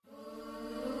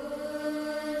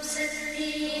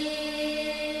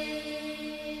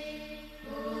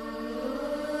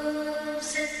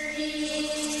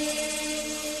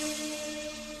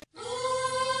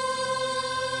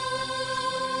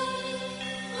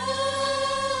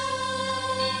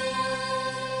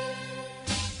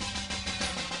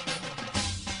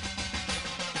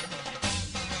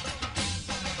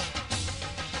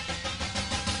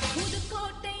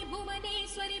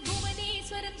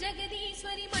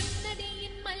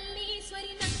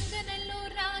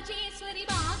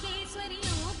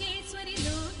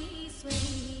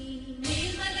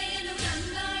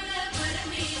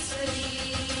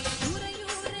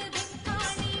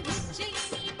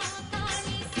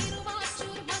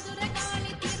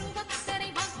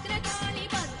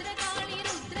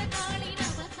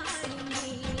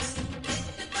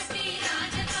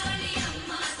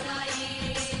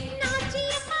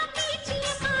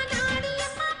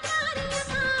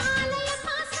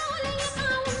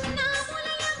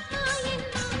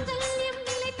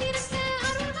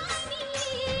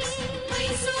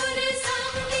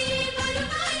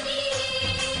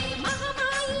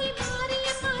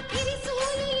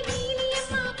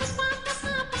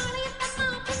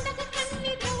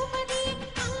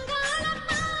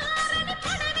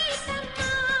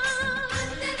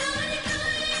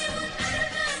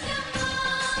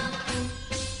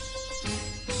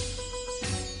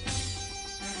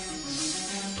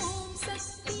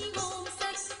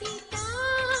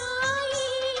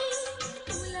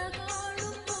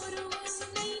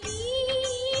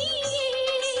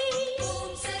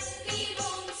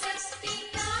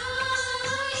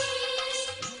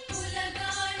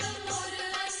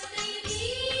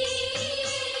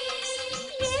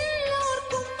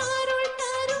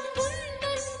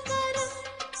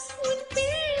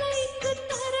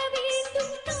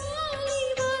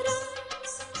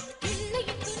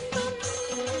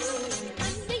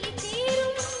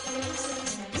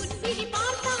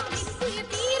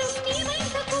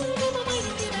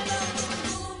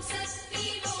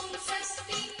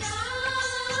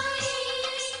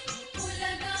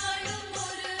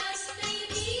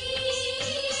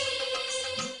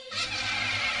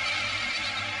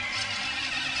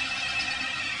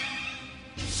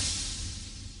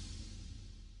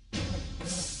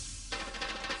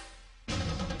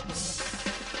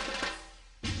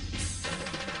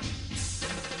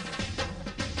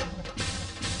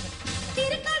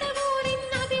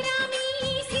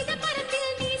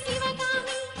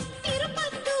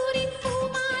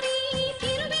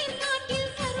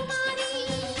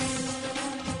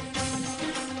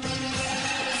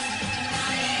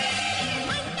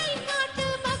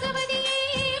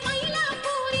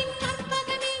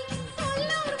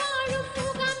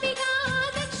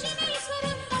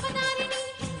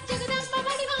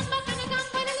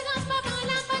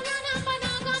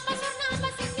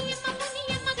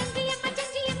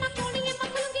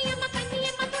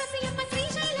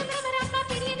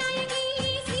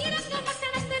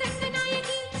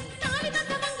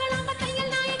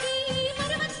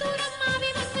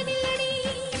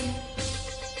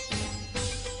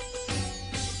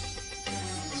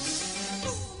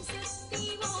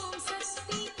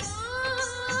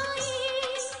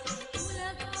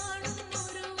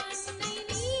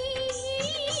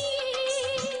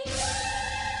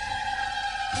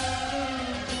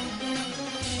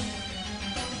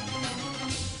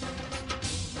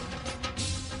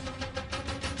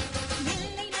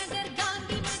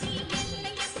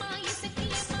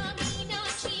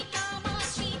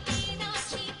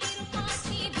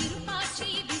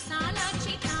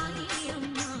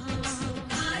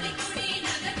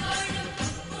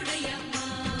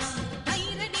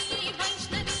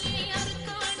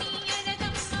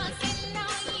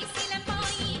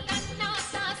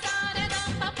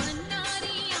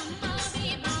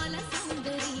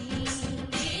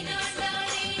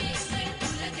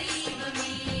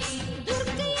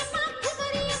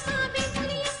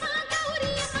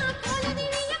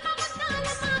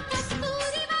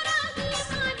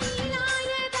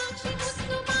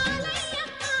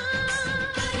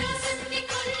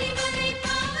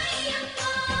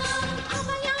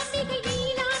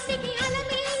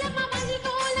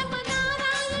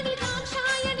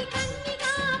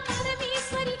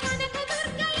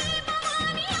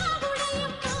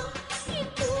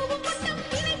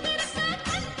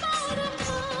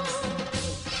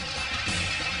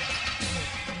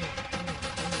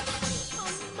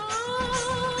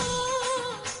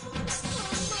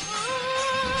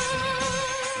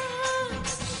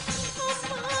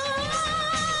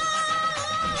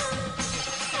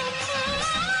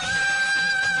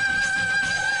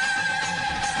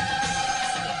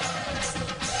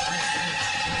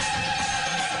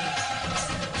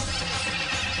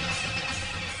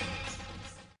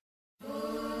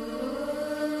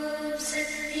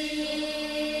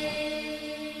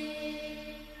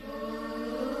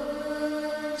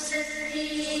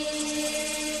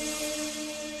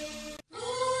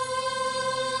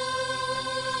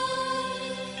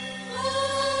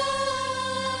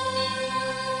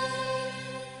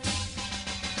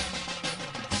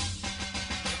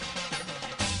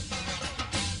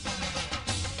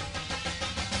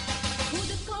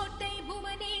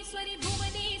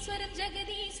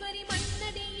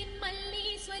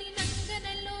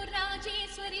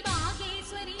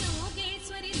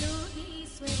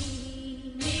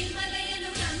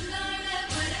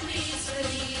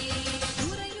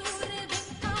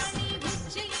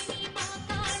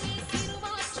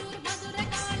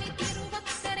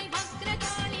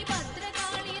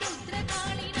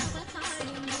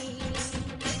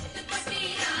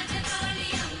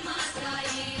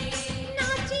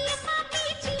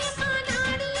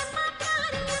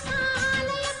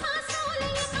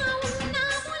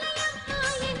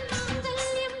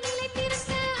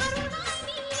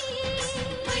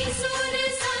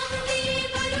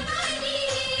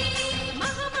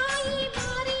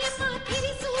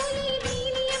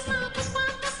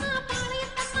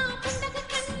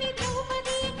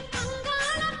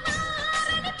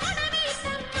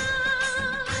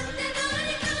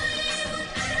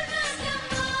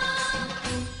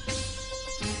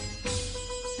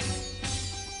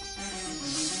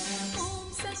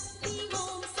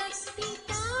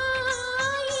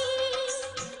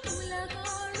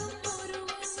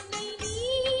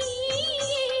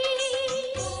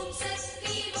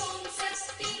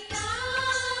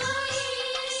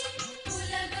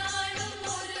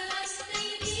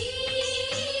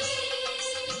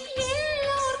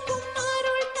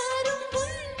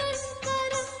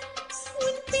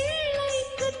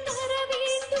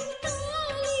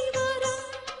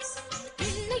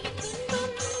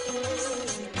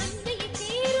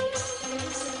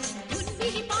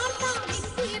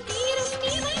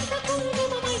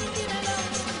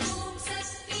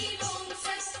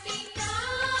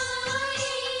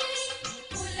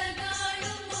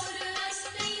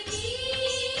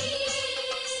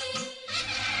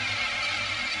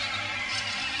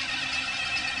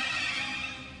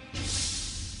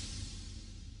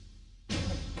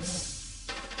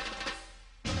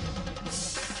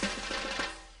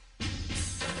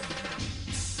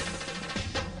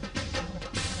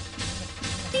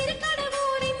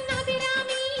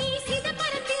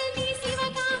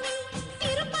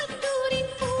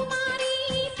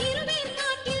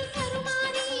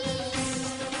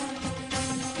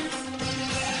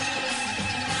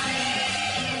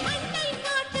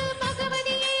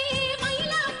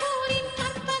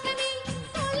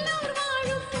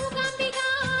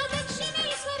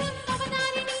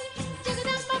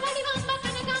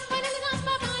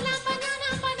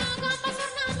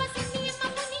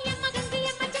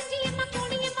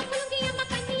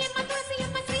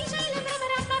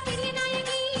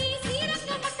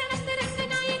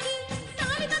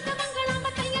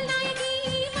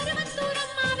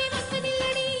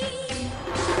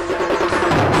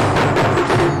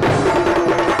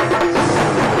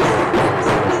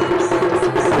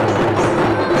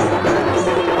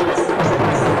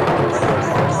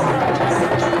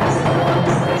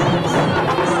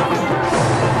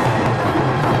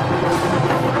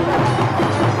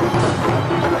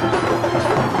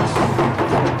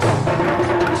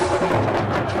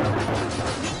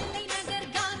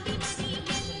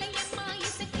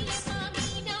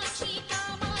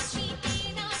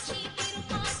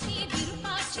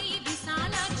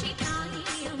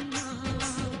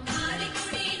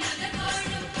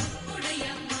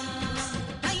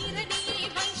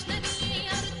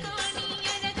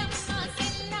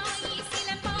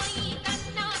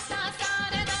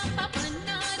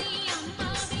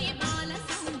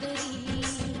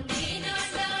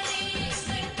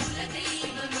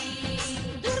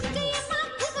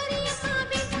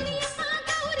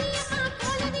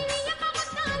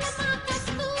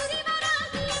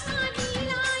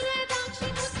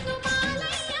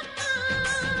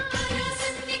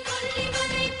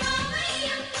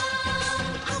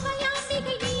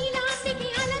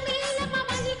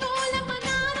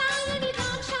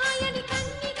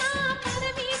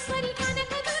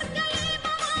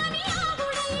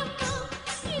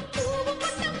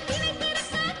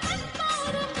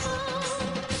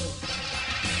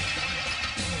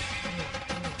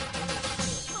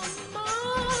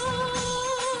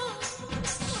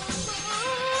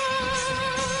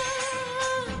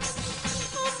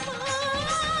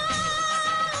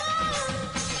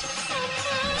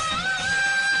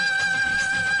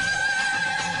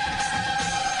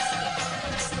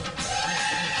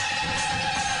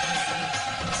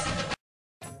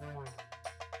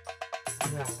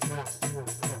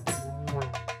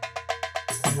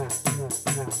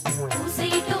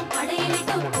பூசையிட்டோம்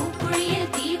படையலிட்டோம்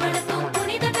பூக்குழியில் தீ வளர்த்தோம்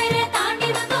புனித பெற தாண்டி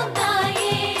வந்தோம்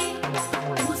தாயே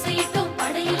பூசையிட்டோம்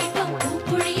படையலிட்டோம்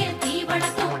பூக்குழியில் தீ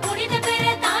வளர்த்தோம் புனித பெற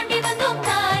தாண்டி வந்தோம்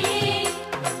தாயே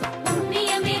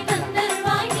புண்ணியமே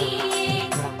தந்தருள்வாய் நீயே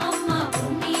அம்மா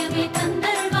புண்ணியமே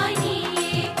தந்தருள்வாய்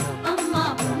நீயே அம்மா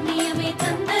புண்ணியமே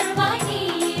தந்தருள்வாய்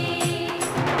நீயே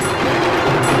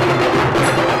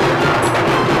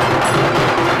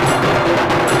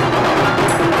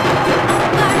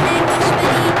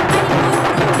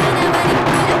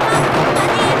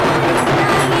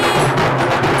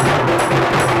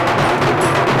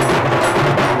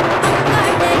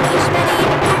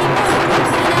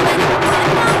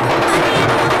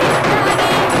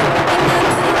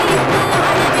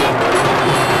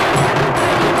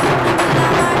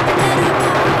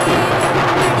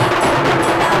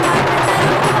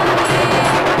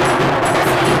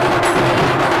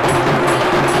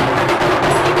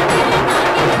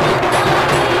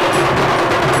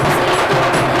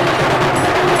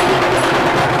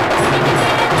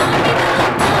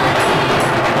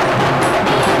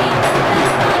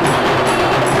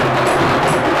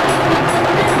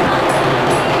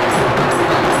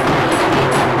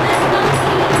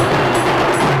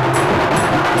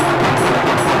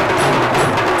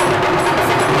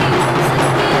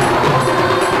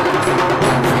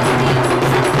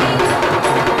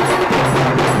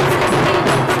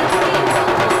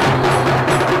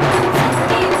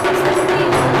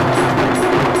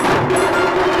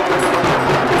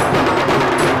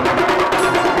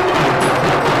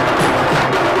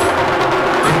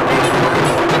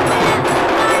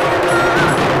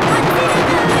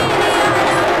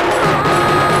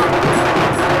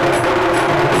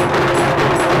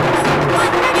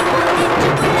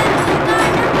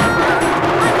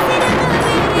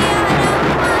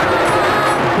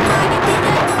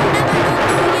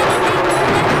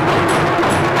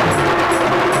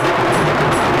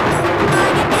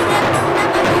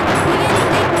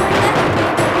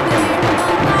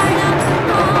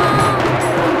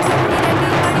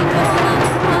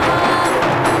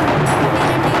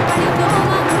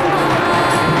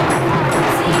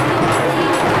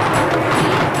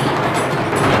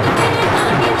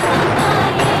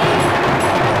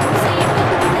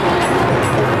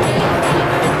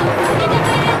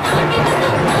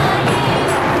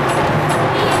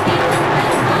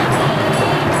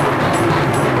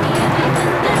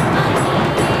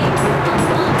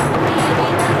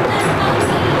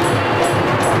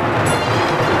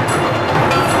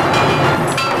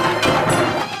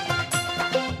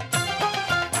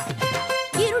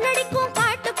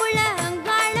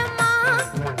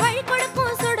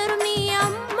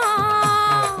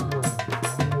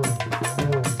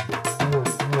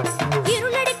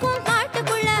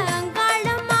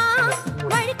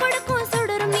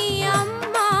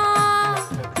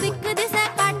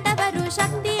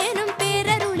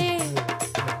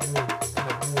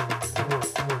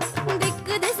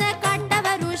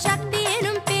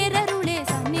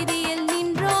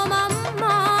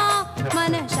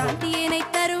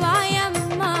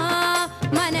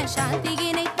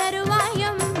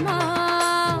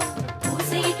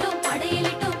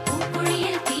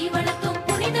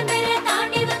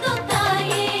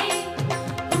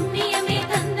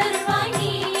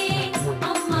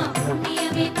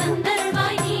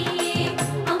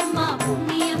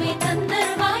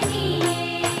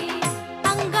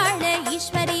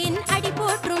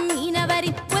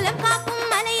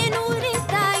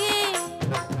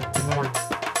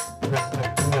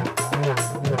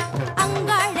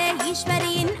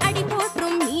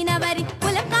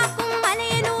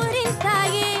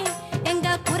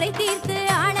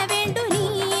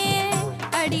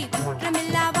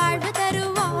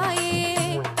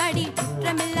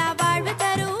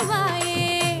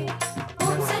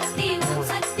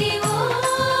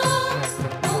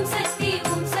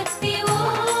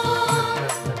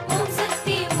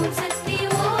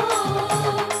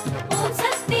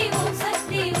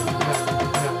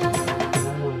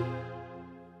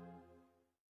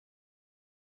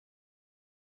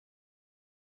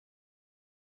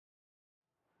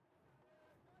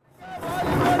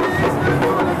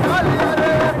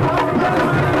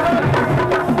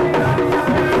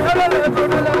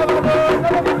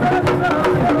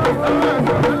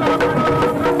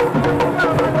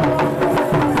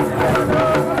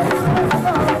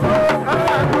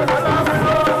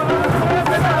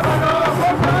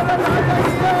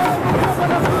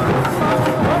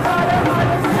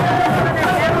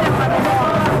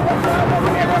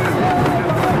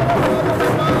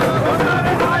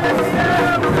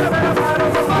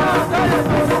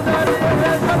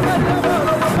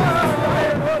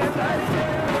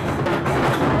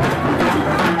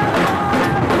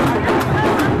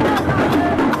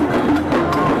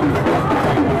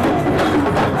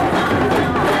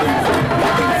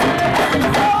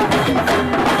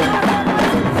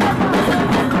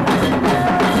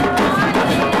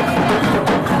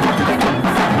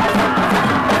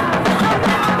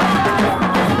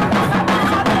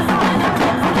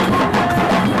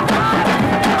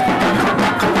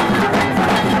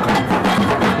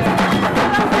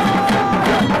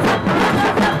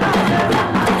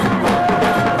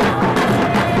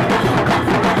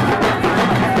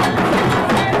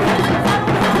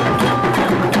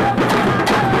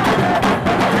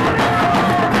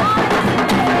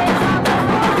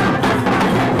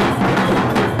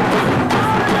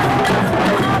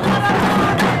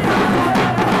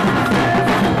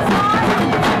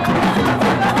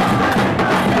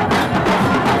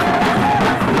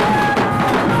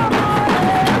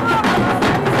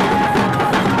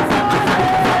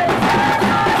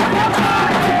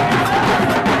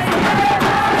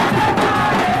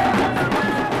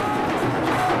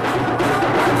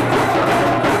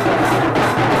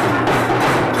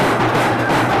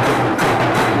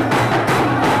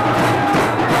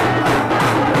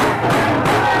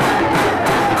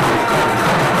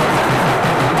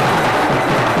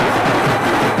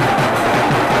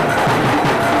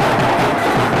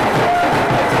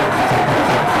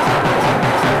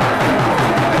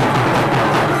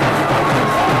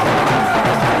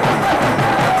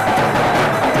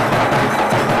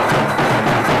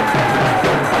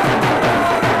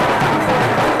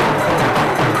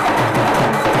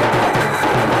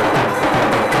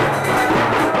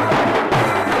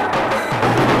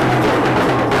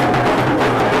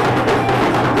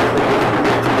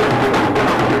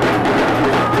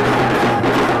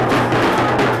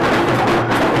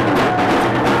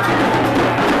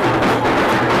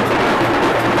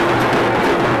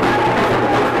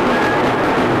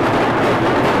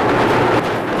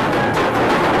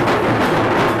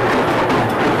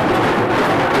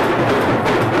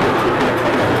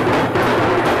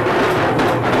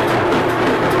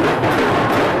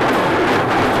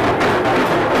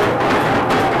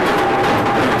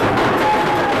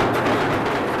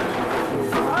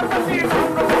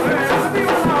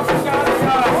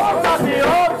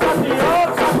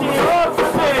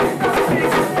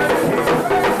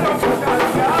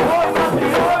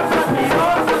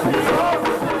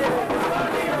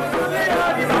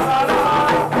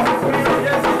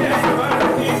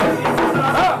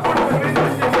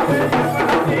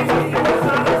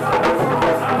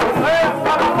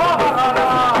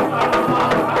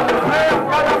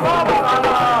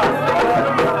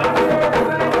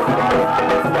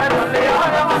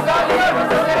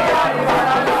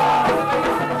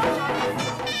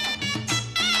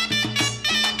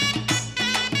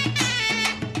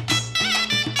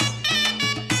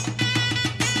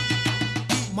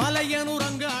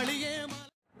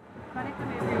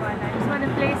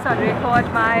this on record,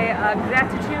 my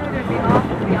gratitude on behalf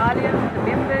of the alayam, the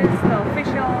members, the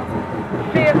officials, the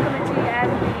prayer committee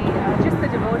and just the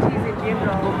devotees in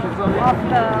general of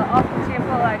the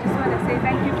temple. I just want to say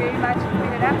thank you very much. It's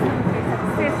been an absolutely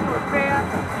successful prayer.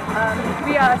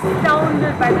 We are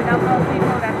astounded by the number of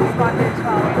people that responded to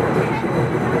our invitation.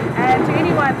 And to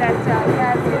anyone that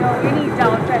has, any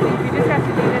doubt, I think we just have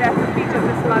to leave it at the feet of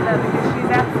this mother, because she's